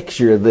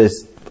picture of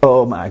this.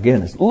 Oh my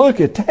goodness,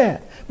 look at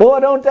that.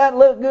 Boy, don't that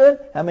look good?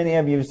 How many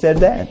of you have said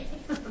that?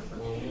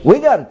 We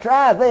got to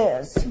try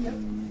this.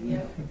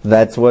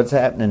 That's what's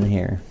happening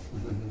here.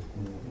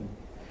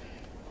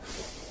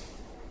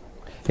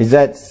 Is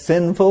that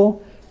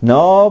sinful?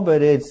 No,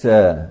 but it's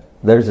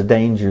there's a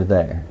danger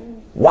there.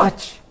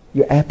 Watch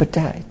your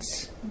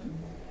appetites.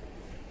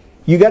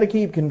 You got to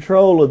keep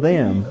control of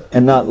them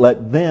and not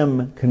let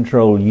them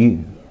control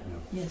you.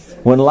 Yes.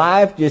 When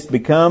life just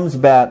becomes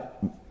about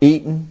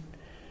eating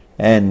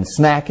and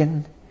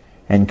snacking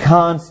and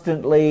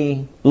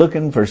constantly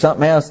looking for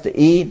something else to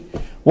eat,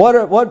 what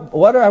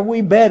are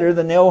we better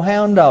than the old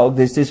hound dog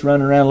that's just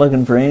running around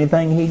looking for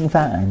anything he can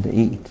find to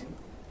eat?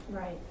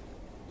 Right.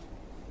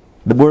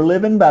 We're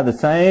living by the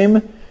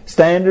same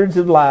standards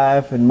of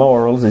life and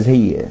morals as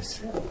he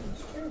is.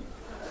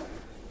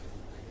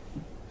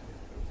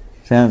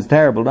 Sounds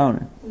terrible, don't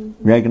it?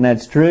 Mm-hmm. Reckon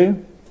that's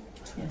true?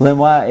 Yes. Then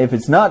why, if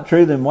it's not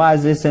true, then why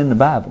is this in the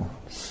Bible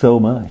so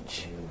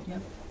much?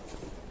 Yep.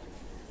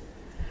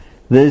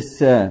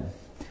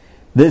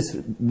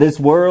 This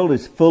world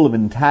is full of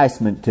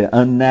enticement to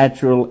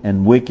unnatural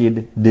and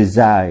wicked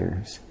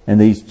desires. And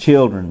these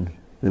children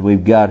that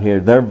we've got here,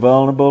 they're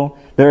vulnerable.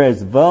 They're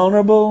as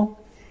vulnerable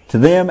to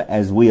them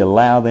as we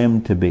allow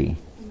them to be.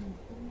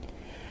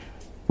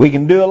 We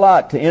can do a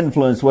lot to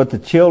influence what the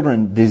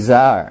children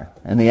desire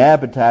and the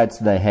appetites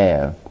they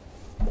have.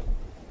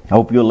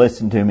 Hope you'll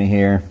listen to me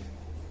here.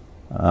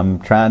 I'm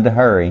trying to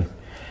hurry.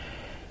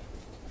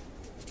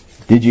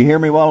 Did you hear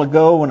me a while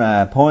ago when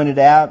I pointed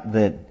out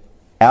that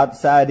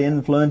outside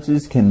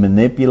influences can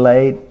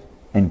manipulate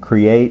and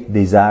create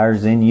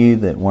desires in you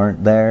that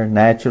weren't there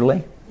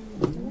naturally?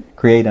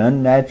 Create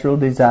unnatural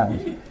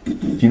desires.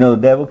 Do you know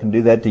the devil can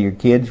do that to your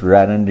kids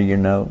right under your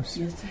nose?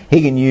 Yes, sir.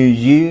 He can use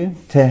you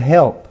to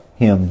help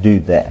him do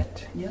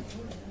that. Yep.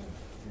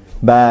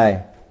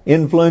 By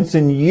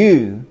influencing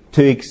you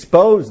to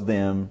expose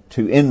them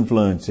to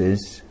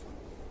influences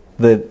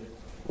that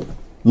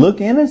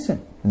look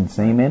innocent and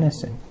seem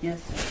innocent.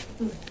 Yes.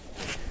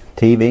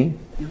 TV,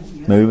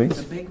 movies,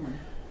 the big one.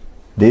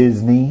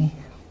 Disney,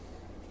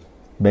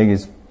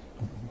 biggest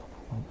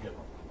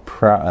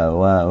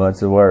what's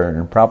the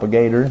word?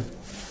 Propagator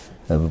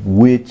of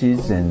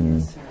witches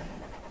and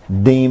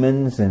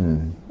demons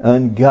and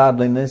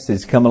ungodliness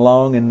has come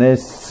along in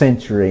this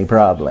century,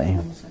 probably.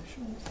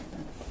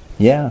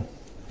 Yeah.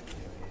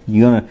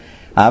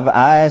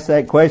 I asked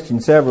that question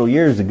several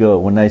years ago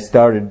when they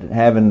started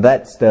having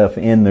that stuff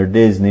in their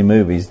Disney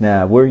movies.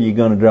 Now, where are you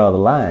going to draw the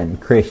line,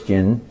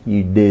 Christian?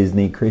 You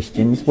Disney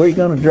Christians, where are you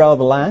going to draw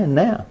the line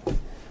now?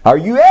 Are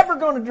you ever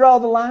going to draw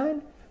the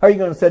line? Or are you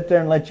going to sit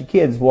there and let your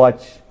kids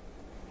watch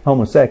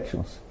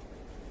homosexuals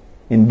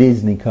in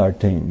Disney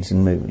cartoons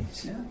and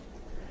movies? Yeah.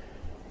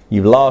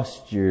 You've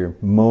lost your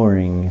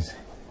moorings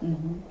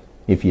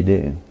if you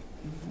do.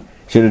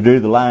 Should have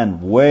drew the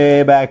line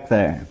way back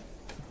there.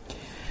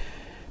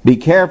 Be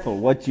careful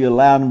what you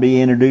allow them to be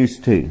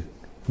introduced to.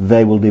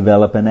 They will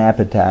develop an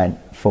appetite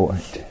for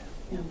it.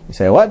 You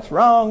say, what's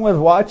wrong with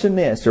watching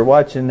this or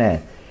watching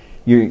that?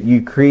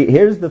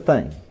 Here's the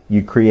thing.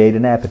 You create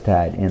an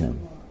appetite in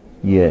them.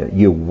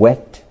 You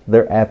whet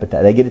their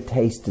appetite. They get a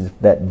taste of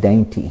that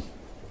dainty.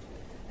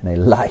 And they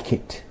like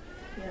it.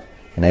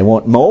 And they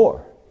want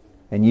more.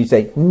 And you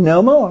say,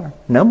 no more,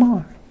 no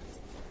more.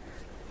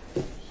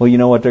 Well, you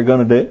know what they're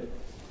going to do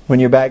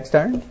when your back's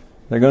turned?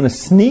 They're going to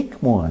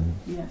sneak one.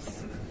 Yes.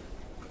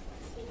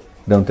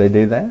 Don't they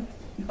do that?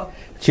 No.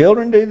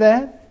 Children do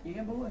that.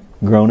 Yeah, boy.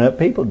 Grown-up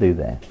people do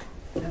that.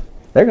 Yep.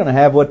 They're going to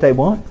have what they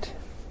want.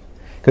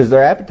 Because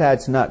their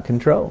appetite's not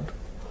controlled,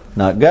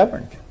 not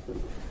governed.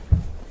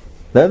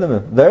 They're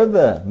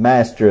the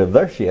master of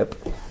their ship.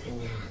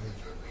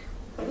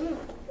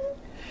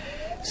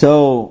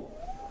 So,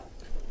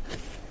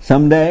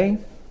 someday,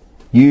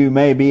 you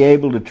may be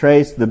able to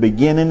trace the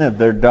beginning of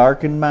their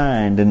darkened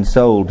mind and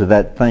soul to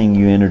that thing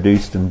you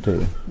introduced them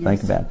to.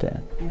 Yes. Think about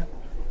that. Yep.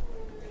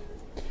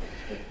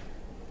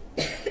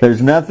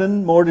 There's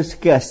nothing more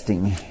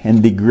disgusting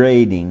and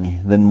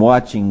degrading than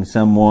watching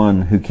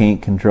someone who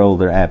can't control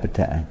their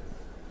appetite.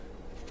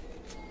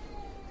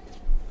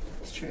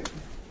 It's true.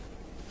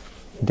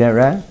 Is that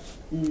right?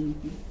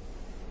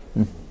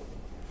 Mm-hmm.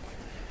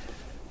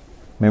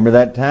 Remember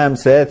that time,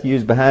 Seth, you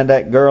was behind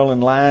that girl in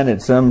line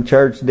at some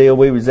church deal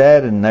we was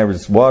at, and there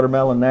was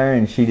watermelon there,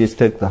 and she just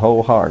took the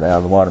whole heart out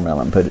of the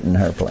watermelon and put it in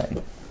her plate.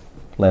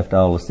 Left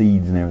all the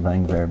seeds and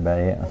everything for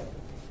everybody else.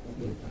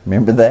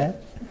 Remember that?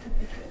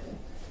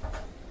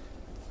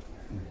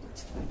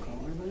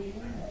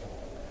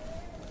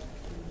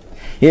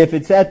 If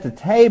it's at the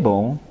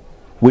table,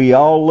 we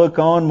all look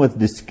on with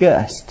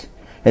disgust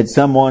at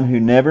someone who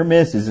never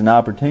misses an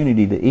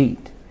opportunity to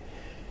eat.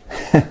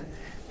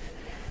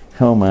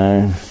 Oh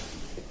my.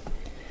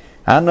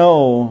 I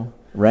know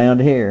around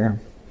here,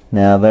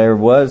 now there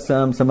was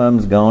some of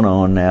them's going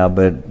on now,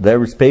 but there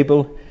was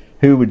people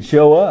who would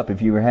show up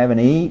if you were having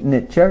eaten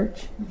at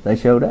church. They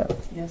showed up.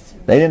 Yes, sir.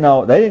 They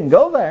didn't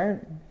go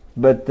there,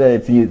 but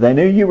if they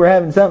knew you were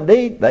having something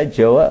to eat, they'd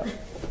show up.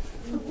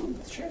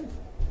 It's true.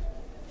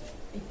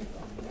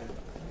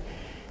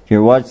 If you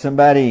ever watch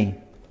somebody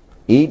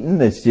eating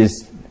that's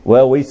just,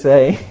 well, we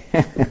say,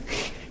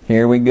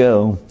 here we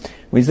go.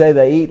 We say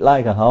they eat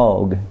like a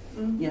hog.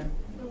 Yeah.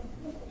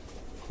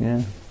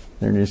 Yeah.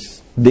 They're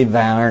just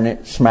devouring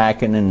it,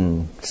 smacking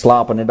and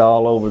slopping it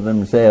all over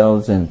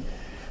themselves, and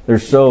they're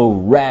so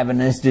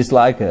ravenous, just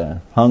like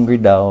a hungry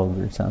dog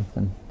or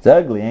something. It's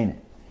ugly, ain't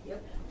it?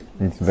 Yep.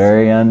 It's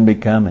very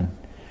unbecoming.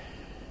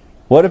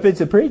 What if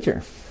it's a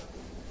preacher?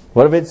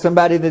 What if it's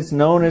somebody that's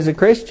known as a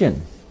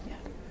Christian?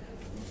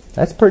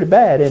 That's pretty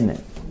bad, isn't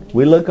it?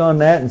 We look on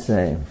that and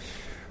say,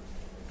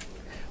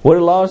 what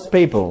do lost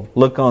people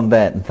look on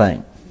that and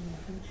think?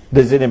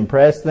 Does it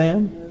impress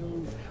them?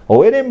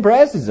 Oh, it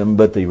impresses them,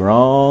 but the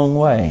wrong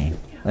way.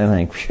 They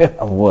think,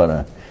 what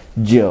a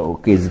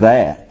joke is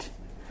that?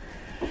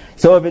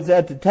 So if it's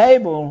at the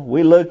table,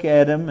 we look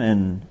at them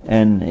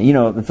and you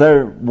know, if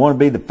they want to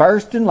be the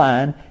first in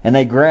line and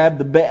they grab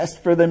the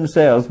best for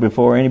themselves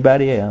before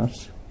anybody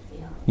else,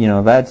 you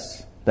know,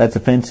 that's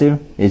offensive.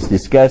 It's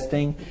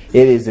disgusting.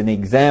 It is an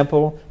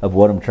example of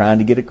what I'm trying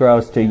to get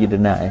across to you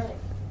tonight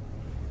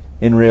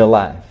in real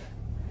life.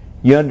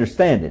 You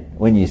understand it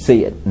when you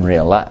see it in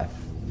real life.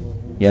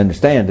 You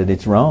understand that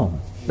it's wrong.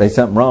 There's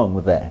something wrong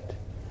with that.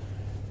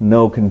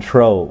 No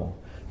control.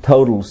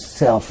 Total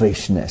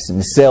selfishness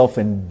and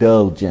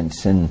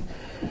self-indulgence and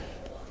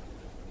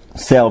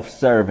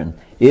self-serving.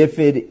 If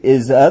it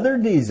is other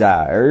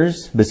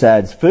desires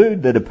besides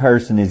food that a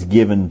person is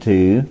given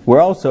to,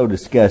 we're also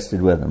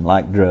disgusted with them,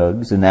 like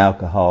drugs and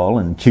alcohol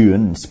and chewing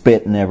and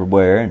spitting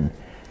everywhere and,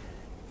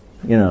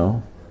 you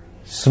know,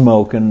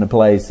 smoking the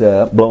place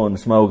up, blowing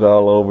smoke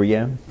all over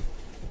you.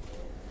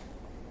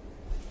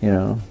 You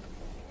know,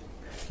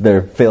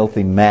 their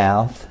filthy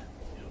mouth,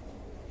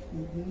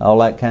 all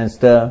that kind of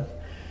stuff.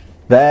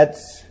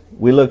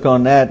 We look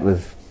on that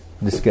with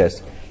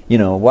disgust. You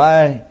know,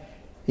 why?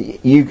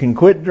 You can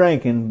quit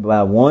drinking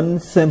by one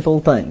simple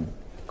thing.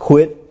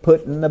 Quit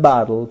putting the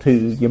bottle to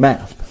your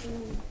mouth.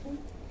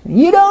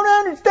 You don't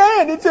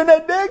understand. It's an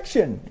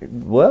addiction.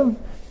 Well,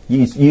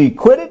 you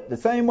quit it the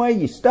same way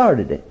you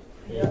started it.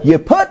 Yeah. You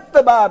put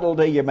the bottle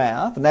to your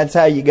mouth, and that's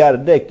how you got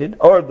addicted,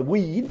 or the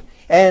weed.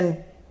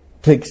 And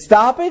to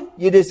stop it,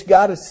 you just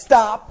got to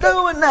stop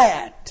doing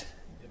that.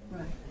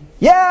 Right.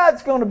 Yeah,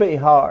 it's going to be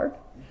hard,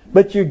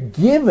 but you're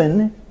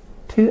given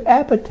to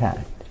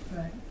appetite.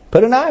 Right.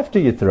 Put a knife to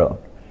your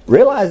throat.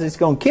 Realize it's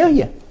going to kill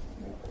you.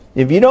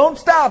 If you don't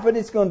stop it,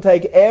 it's going to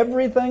take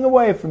everything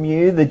away from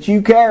you that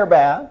you care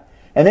about,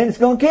 and then it's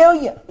going to kill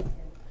you.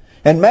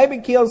 And maybe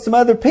kill some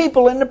other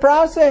people in the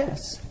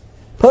process.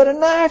 Put a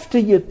knife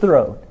to your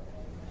throat.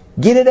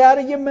 Get it out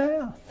of your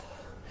mouth.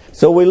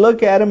 So we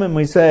look at them and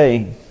we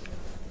say,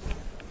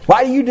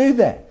 why do you do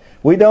that?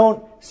 We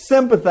don't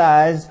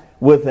sympathize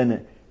with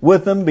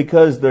them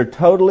because they're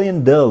totally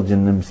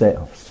indulging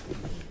themselves.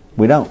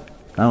 We don't.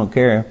 I don't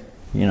care.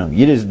 You know,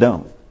 you just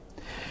don't.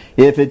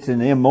 If it's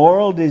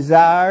immoral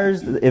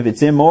desires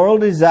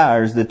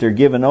that they're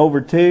given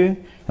over to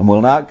and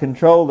will not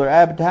control their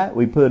appetite,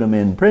 we put them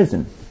in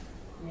prison.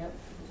 Yep.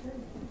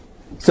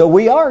 So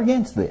we are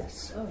against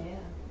this. Oh, yeah.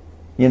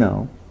 You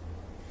know,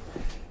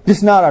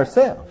 just not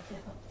ourselves.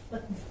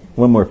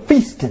 When we're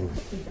feasting.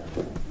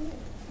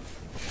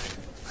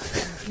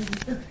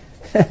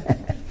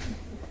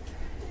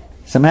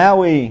 Somehow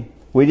we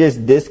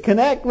just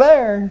disconnect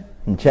there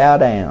and chow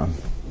down.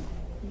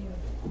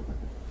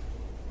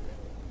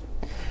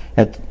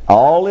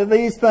 All of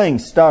these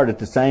things start at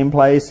the same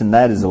place, and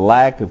that is a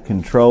lack of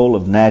control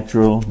of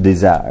natural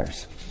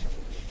desires.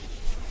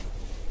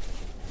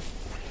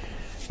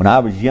 When I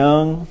was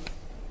young,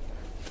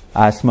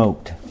 I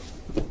smoked.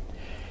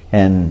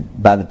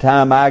 And by the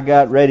time I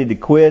got ready to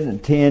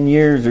quit, 10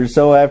 years or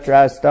so after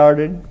I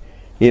started,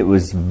 it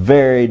was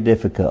very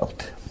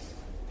difficult.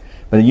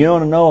 But you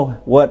want to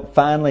know what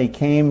finally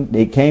came?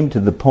 It came to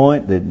the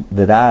point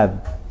that I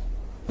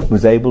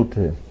was able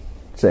to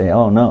say,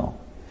 oh no.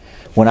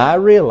 When I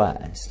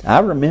realized,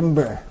 I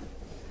remember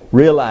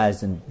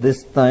realizing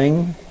this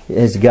thing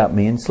has got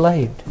me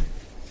enslaved.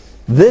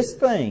 This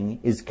thing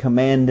is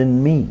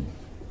commanding me.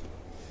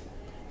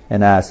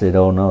 And I said,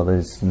 oh no,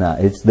 this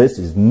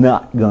is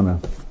not going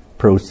to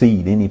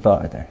proceed any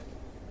farther.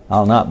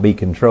 I'll not be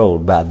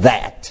controlled by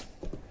that.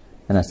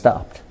 And I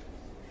stopped.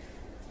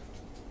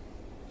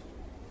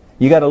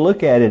 You got to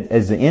look at it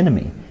as the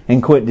enemy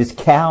and quit just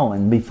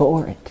cowering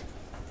before it.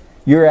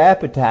 Your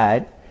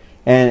appetite,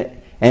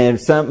 and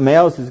if something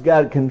else has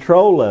got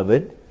control of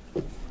it,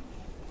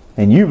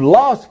 and you've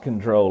lost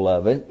control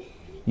of it,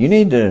 you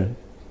need to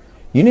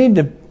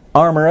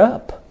armor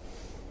up.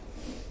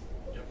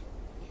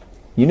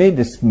 You need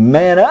to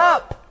man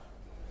up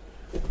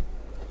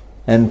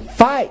and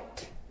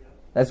fight.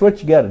 That's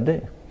what you got to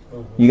do.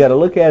 You got to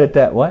look at it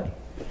that way.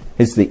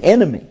 It's the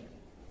enemy.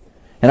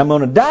 And I'm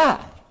going to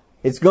die.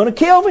 It's going to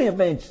kill me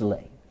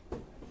eventually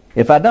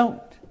if I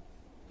don't.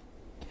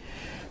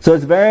 So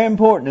it's very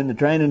important in the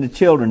training of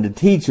children to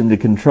teach them to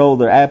control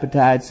their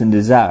appetites and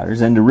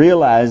desires, and to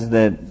realize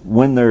that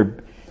when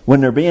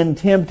they're being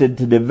tempted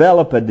to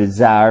develop a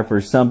desire for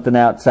something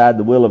outside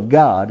the will of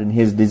God and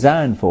His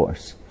design for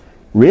us.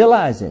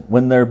 Realize it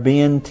when they're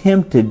being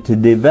tempted to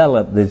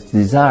develop this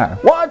desire.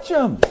 Watch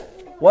them.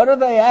 What are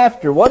they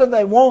after? What do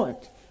they want?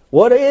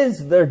 What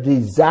is their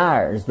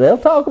desires? They'll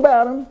talk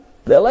about them.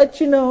 They'll let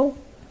you know.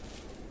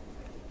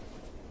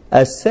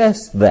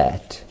 Assess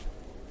that.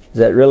 Is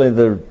that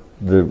really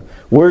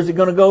where's it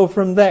going to go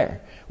from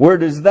there? Where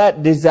does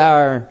that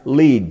desire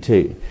lead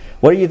to?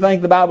 What do you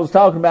think the Bible's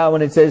talking about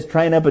when it says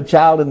train up a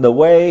child in the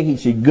way he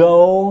should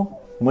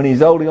go? When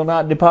he's old, he'll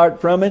not depart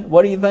from it.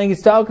 What do you think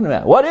it's talking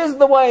about? What is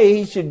the way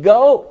he should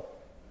go?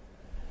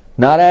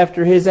 Not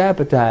after his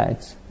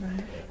appetites.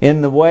 Right.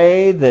 In the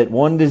way that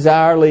one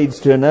desire leads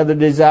to another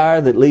desire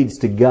that leads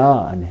to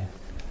God.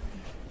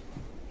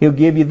 He'll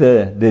give you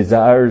the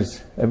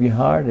desires of your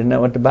heart. Isn't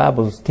that what the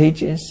Bible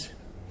teaches?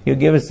 He'll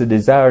give us the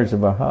desires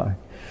of our heart.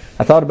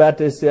 I thought about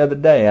this the other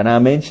day, and I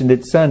mentioned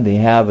it Sunday,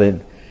 how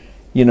that,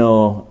 we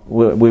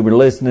were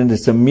listening to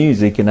some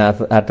music, and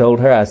I told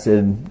her, I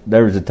said,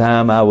 there was a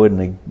time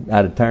I'd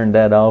have turned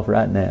that off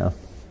right now.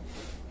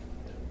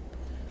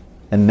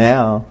 And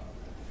now,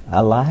 I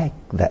like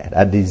that.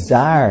 I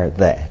desire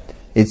that.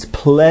 It's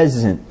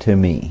pleasant to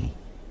me.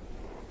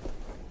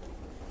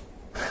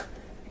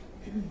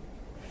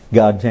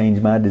 God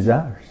changed my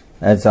desires.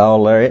 That's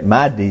all there is.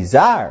 My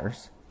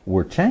desires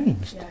were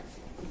changed.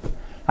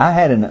 I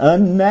had an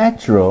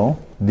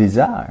unnatural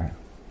desire.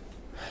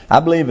 I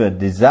believe a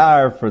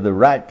desire for the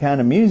right kind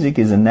of music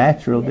is a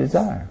natural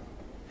desire.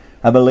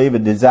 I believe a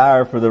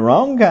desire for the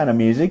wrong kind of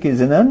music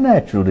is an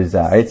unnatural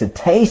desire. It's a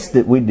taste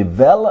that we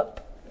develop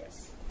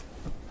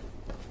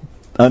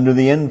under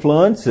the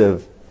influence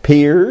of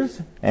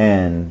peers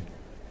and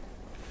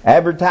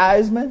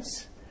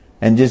advertisements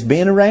and just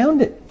being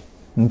around it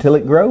until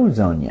it grows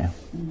on you.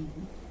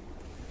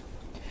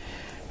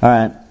 All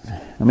right,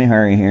 let me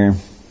hurry here.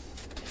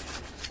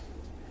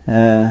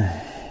 And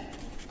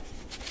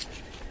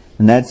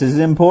that's as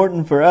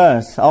important for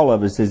us, all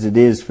of us, as it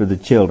is for the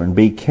children.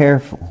 Be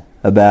careful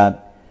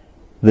about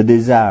the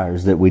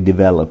desires that we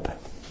develop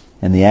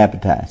and the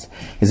appetites.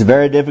 It's a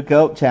very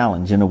difficult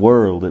challenge in a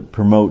world that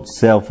promotes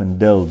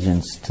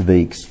self-indulgence to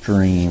the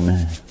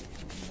extreme.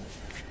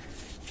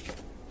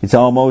 It's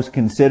almost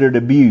considered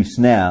abuse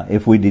now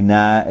if we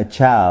deny a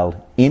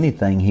child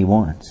anything he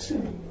wants.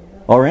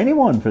 Or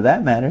anyone for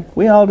that matter.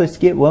 We all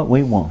just get what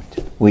we want.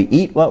 We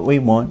eat what we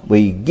want.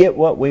 We get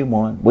what we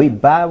want. We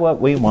buy what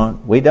we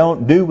want. We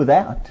don't do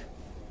without.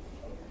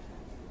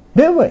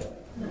 Do we?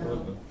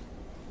 No.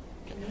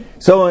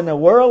 So in a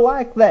world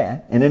like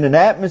that, and in an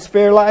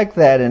atmosphere like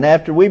that, and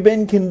after we've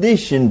been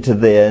conditioned to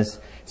this,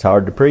 it's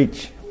hard to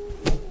preach.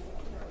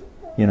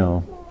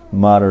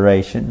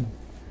 Moderation,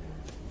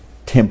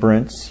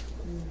 temperance.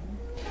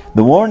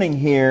 The warning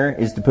here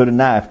is to put a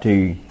knife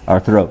to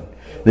our throat.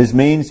 This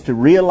means to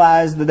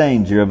realize the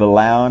danger of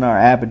allowing our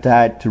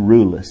appetite to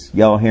rule us.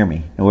 Y'all hear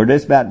me? And we're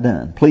just about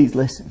done. Please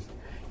listen.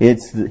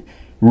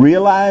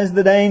 Realize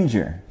the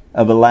danger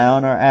of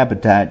allowing our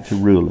appetite to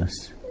rule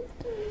us.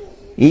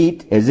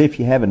 Eat as if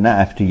you have a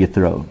knife to your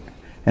throat.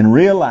 And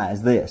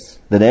realize this,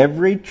 that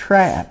every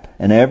trap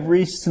and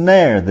every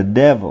snare the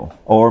devil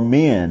or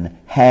men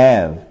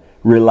have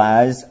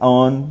relies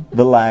on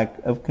the lack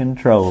of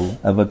control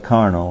of a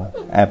carnal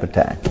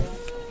appetite.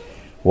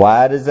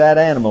 Why does that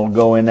animal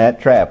go in that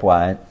trap,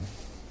 Wyatt?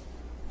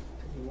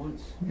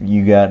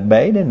 You got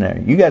bait in there.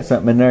 You got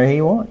something in there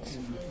he wants.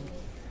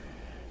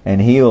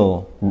 And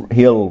he'll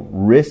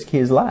risk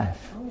his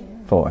life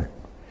for it.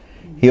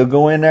 He'll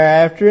go in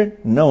there after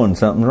it knowing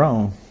something's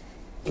wrong.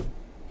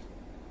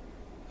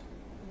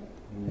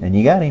 And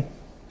you got him.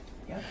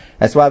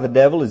 That's why the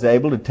devil is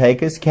able to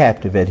take us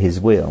captive at his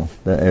will.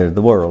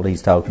 The world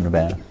he's talking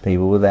about.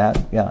 People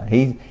without God.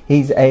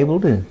 He's able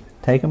to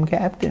take them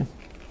captive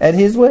at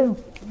his will.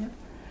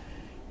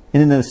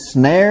 And in the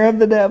snare of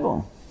the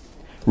devil.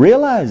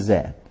 Realize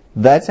that.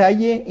 That's how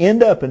you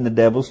end up in the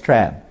devil's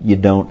trap. You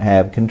don't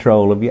have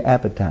control of your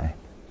appetite.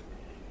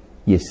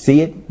 You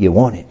see it, you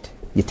want it.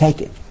 You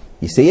take it.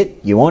 You see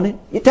it, you want it,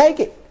 you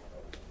take it.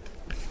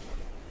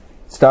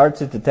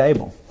 Starts at the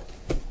table.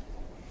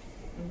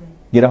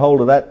 Get a hold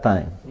of that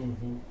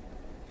thing.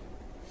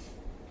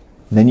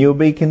 Then you'll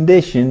be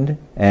conditioned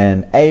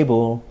and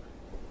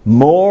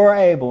more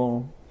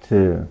able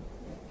to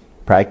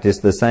practice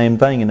the same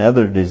thing in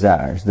other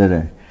desires that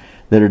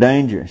are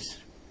dangerous.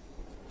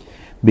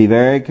 Be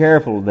very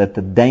careful that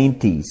the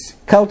dainties,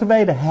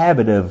 cultivate a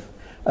habit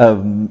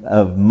of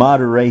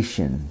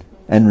moderation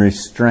and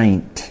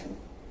restraint.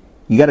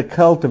 You got to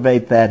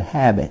cultivate that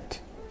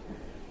habit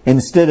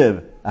instead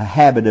of a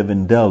habit of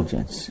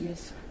indulgence.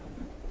 Yes.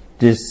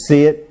 Just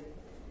see it,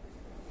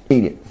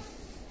 eat it.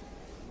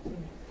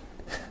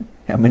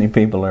 How many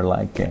people are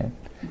like that?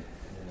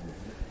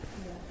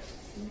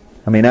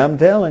 I mean, I'm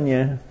telling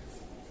you,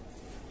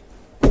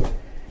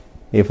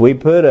 if we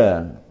put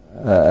a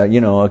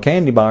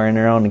candy bar in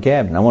there on the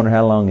cabinet, I wonder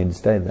how long it'd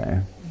stay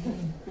there.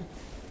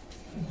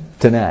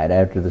 Tonight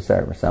after the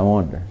service, I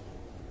wonder.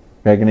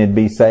 Reckon it'd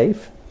be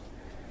safe?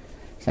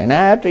 Say,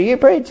 now after you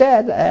preach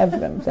that, half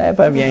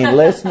of you ain't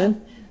listening.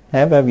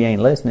 Half of you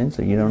ain't listening,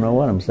 so you don't know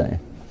what I'm saying.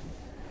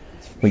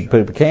 We can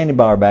put a candy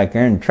bar back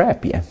there and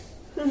trap you.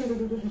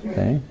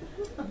 Okay?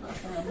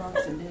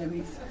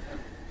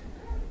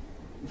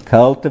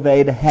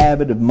 Cultivate a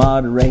habit of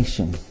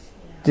moderation.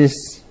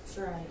 Just,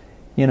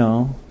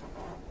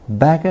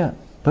 back up.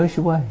 Push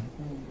away.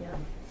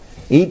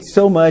 Eat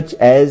so much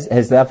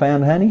as thou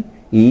found honey?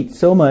 Eat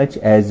so much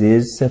as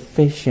is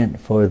sufficient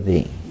for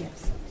thee.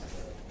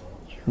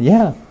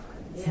 Yeah.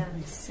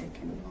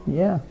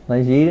 Yeah.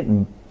 Let's eat it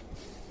and,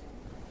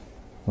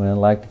 well,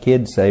 like the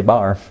kids say,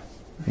 barf.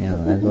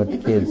 That's what the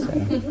kids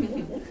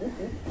say.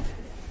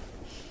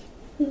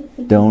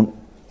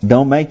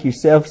 Don't make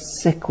yourself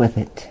sick with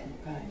it.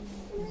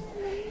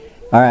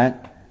 All right.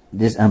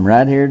 I'm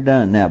right here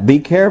done. Now, be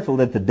careful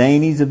that the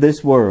dainties of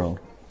this world,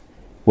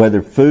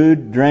 whether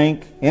food,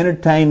 drink,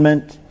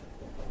 entertainment,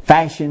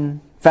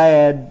 fashion,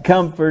 fad,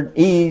 comfort,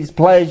 ease,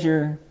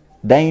 pleasure,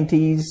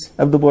 dainties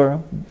of the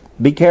world,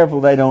 be careful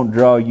they don't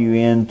draw you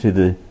into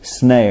the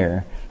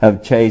snare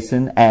of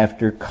chasing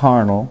after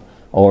carnal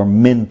or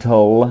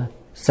mental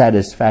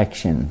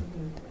satisfaction.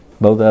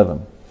 Both of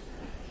them.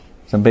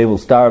 Some people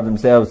starve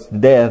themselves to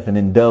death and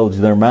indulge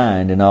their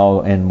mind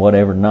in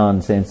whatever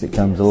nonsense that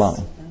comes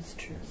along. That's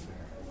true.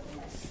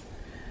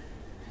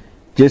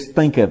 Just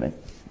think of it.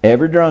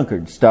 Every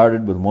drunkard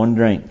started with one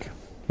drink.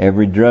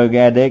 Every drug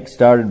addict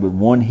started with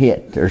one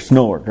hit or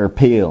snort or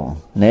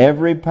pill. And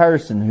every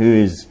person who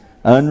is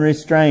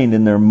unrestrained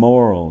in their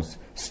morals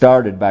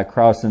started by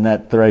crossing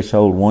that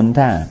threshold one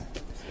time.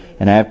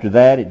 And after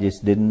that, it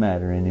just didn't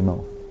matter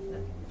anymore.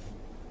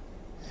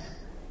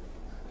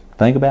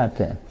 Think about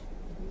that.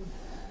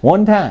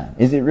 One time.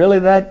 Is it really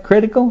that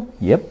critical?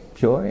 Yep,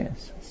 sure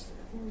is.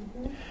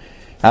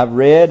 I've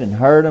read and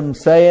heard them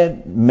say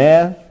it.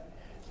 Meth,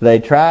 they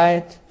try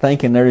it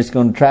thinking they're just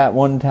going to try it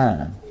one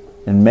time.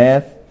 And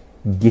meth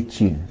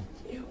gets you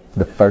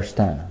the first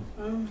time.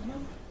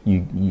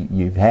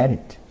 You've had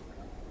it.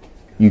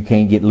 You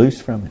can't get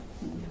loose from it.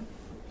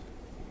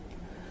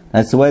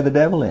 That's the way the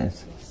devil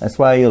is. That's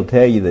why he'll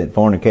tell you that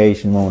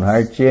fornication won't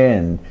hurt you,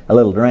 and a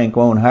little drink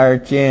won't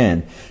hurt you,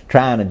 and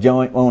trying a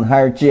joint won't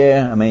hurt you.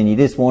 I mean, you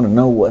just want to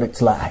know what it's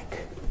like.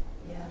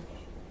 Yeah,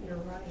 you're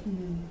right.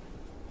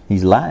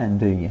 He's lying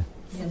to you.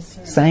 Yes,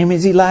 sir. Same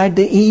as he lied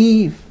to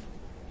Eve.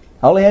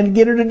 All he had to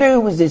get her to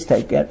do was just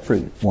take that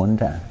fruit one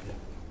time.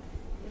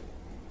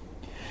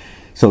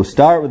 So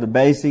start with the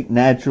basic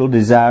natural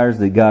desires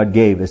that God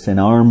gave us and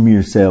arm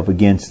yourself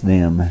against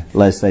them,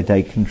 lest they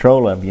take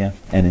control of you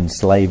and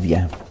enslave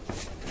you.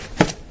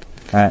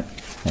 All right.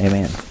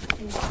 Amen.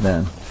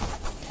 Done.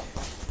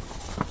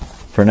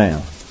 For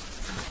now.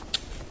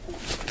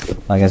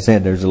 Like I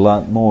said, there's a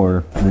lot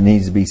more that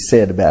needs to be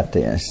said about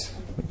this.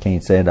 We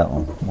can't say it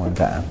all one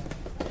time.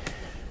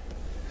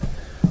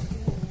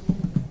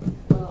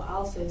 Well,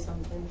 I'll say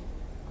something.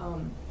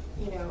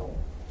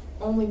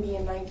 Only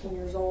being 19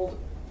 years old,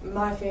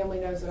 my family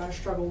knows that I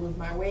struggled with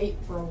my weight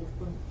for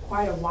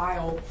quite a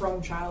while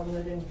from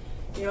childhood. And,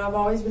 I've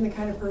always been the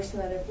kind of person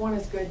that if one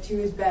is good, two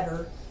is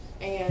better.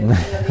 And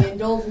the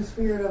indulgent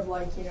spirit of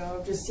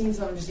just seeing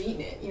someone just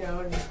eating it,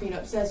 and just being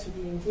obsessed with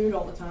eating food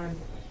all the time,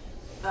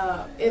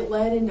 it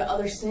led into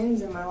other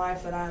sins in my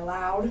life that I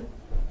allowed.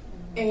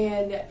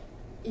 And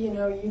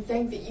you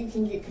think that you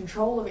can get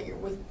control of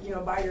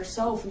it by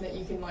yourself, and that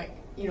you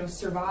can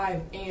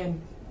survive.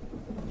 And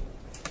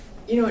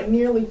it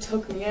nearly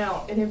took me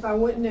out. And if I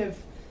wouldn't have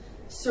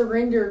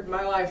surrendered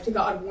my life to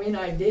God when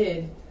I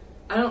did,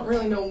 I don't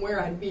really know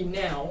where I'd be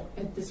now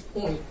at this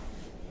point,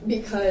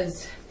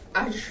 because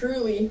I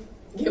truly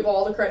give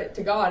all the credit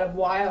to God of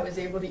why I was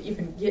able to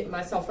even get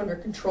myself under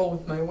control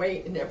with my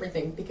weight and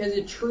everything, because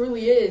it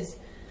truly is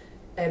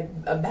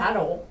a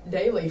battle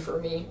daily for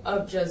me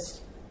of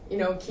just,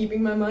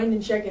 keeping my mind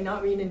in check and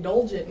not being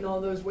indulgent in all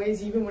those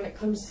ways, even when it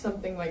comes to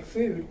something like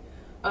food,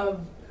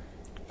 of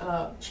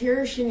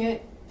cherishing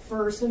it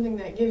for something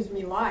that gives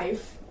me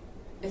life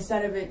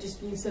instead of it just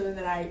being something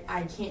that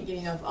I can't get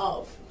enough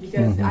of,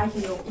 because I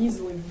can go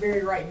easily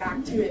very right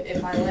back to it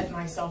if I let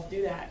myself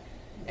do that.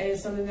 And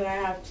it's something that I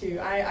have to,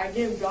 I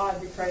give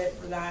God the credit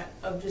for that,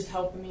 of just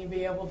helping me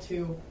be able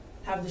to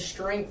have the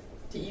strength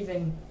to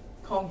even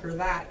conquer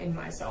that in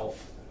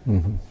myself.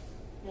 Mm-hmm.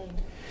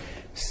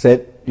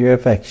 Set your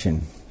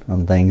affection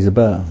on things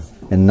above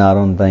and not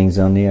on things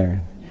on the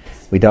earth.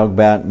 We talk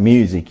about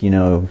music,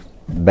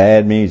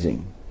 bad music.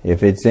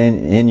 If it's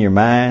in your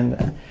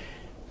mind,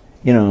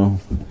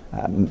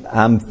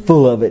 I'm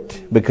full of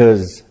it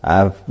because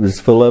I was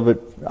full of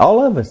it.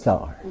 All of us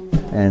are.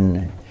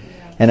 And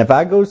if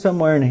I go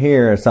somewhere and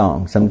hear a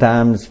song,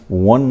 sometimes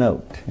one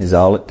note is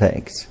all it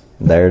takes.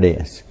 There it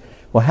is.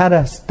 Well, how do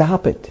I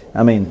stop it?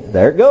 I mean,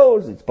 there it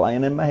goes. It's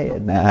playing in my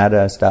head. Now, how do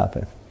I stop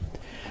it?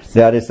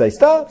 Do I just say,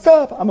 stop,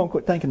 I'm going to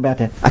quit thinking about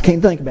that. I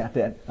can't think about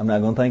that. I'm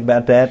not going to think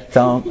about that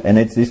song. And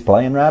it's just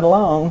playing right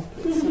along.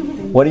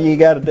 What do you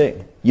got to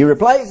do? You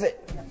replace it.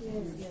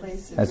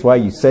 That's why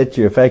you set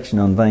your affection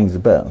on things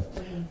above.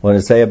 What I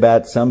say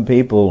about some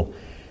people,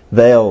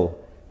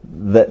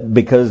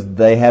 because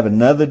they have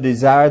another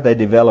desire, they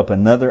develop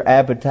another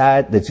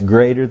appetite that's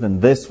greater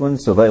than this one,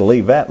 so they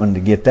leave that one to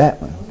get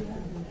that one.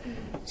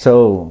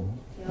 So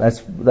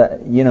God's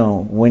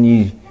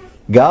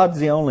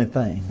the only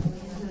thing.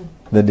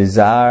 The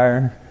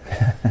desire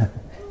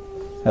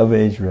of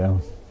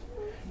Israel.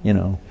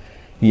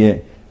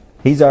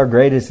 He's our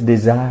greatest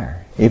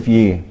desire. If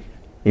you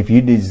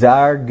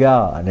desire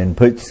God and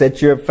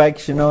set your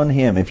affection on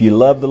Him, if you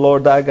love the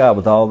Lord thy God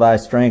with all thy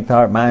strength,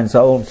 heart, mind,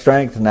 soul,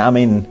 strength,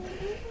 and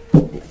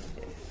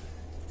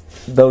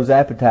those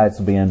appetites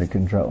will be under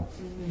control.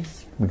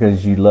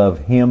 Because you love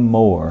Him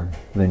more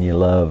than you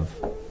love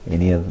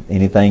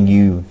anything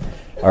you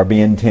are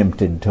being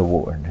tempted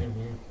toward.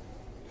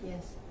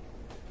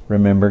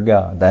 Remember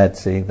God.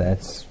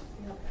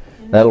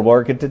 That'll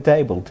work at the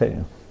table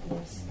too.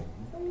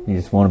 You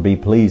just want to be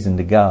pleasing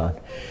to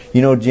God.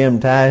 Jim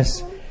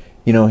Tice,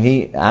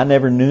 I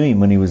never knew him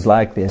when he was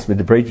like this, but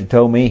the preacher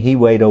told me he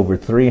weighed over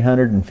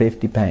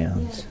 350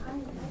 pounds.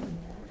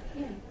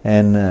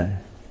 And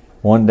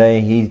one day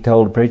he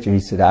told the preacher,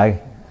 he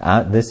said,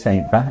 this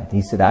ain't right.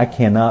 He said, I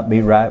cannot be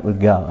right with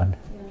God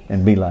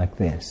and be like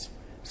this.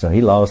 So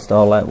he lost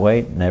all that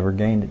weight and never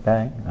gained it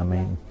back.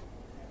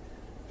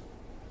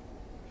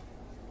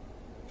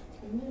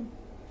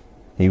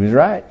 He was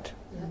right.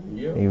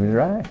 He was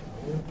right.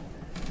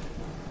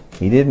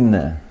 He didn't,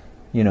 that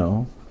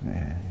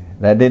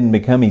didn't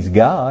become his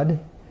God.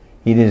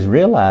 He just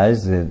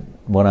realized that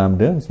what I'm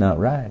doing is not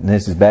right. And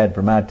this is bad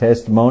for my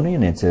testimony,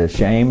 and it's a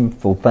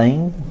shameful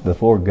thing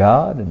before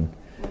God. And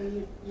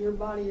your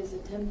body is a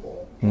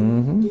temple.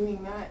 And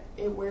doing that,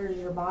 it wears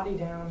your body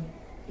down,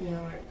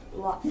 a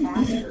lot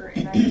faster.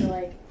 And I feel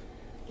like,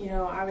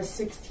 I was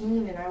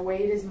 16 and I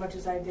weighed as much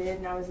as I did,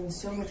 and I was in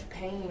so much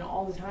pain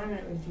all the time. And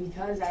it was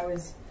because I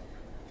was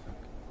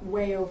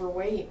way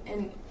overweight.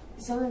 And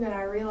something that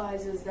I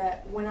realize is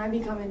that when I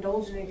become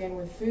indulgent again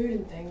with food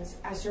and things,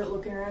 I start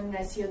looking around and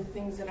I see other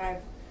things that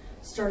I've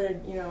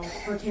started,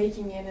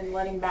 partaking in and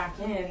letting back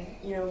in,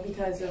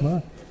 because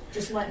of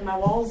just letting my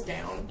walls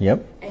down.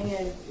 Yep.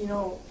 And,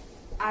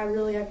 I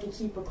really have to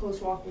keep a close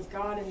walk with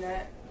God in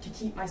that, to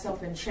keep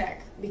myself in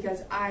check,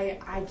 because I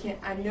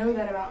know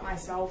that about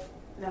myself,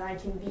 that I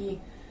can be,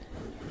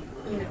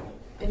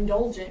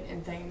 indulgent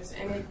in things,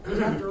 and you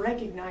have to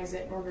recognize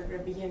it in order to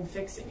begin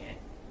fixing it.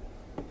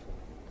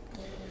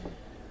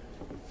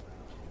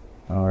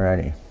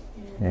 Alrighty.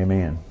 Yeah.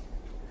 Amen.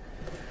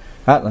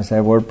 All right, let's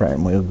have a word of prayer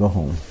and we'll go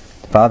home.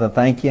 Father,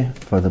 thank you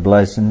for the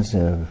blessings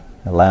of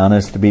allowing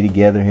us to be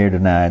together here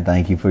tonight.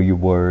 Thank you for your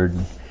word.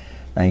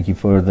 Thank you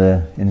for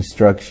the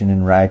instruction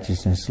in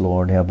righteousness,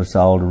 Lord. Help us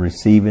all to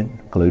receive it,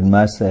 including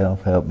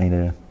myself. Help me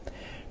to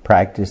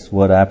practice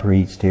what I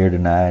preached here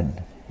tonight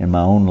in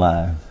my own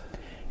life.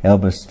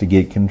 Help us to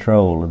get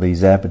control of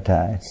these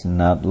appetites and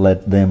not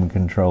let them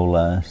control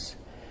us.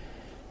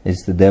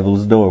 It's the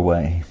devil's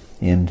doorway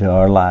into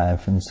our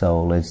life and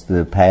soul. It's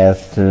the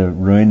path to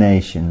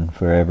ruination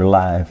for every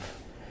life.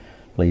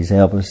 Please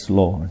help us,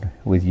 Lord,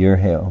 with your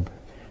help.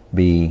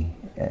 Be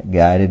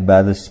guided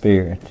by the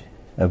Spirit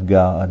of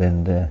God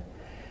and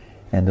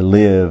to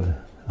live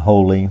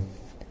holy,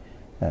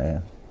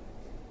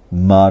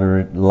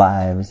 moderate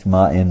lives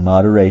in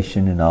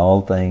moderation in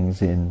all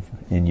things in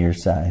your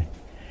sight.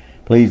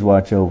 Please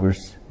watch over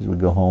us as we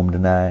go home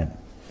tonight.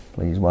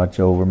 Please watch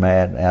over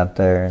Matt out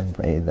there and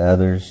pray the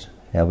others.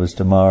 Help us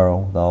tomorrow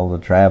with all the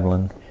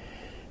traveling.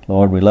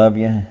 Lord, we love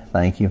you.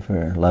 Thank you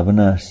for loving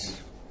us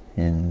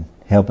and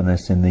helping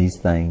us in these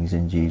things.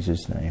 In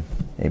Jesus' name,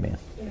 amen.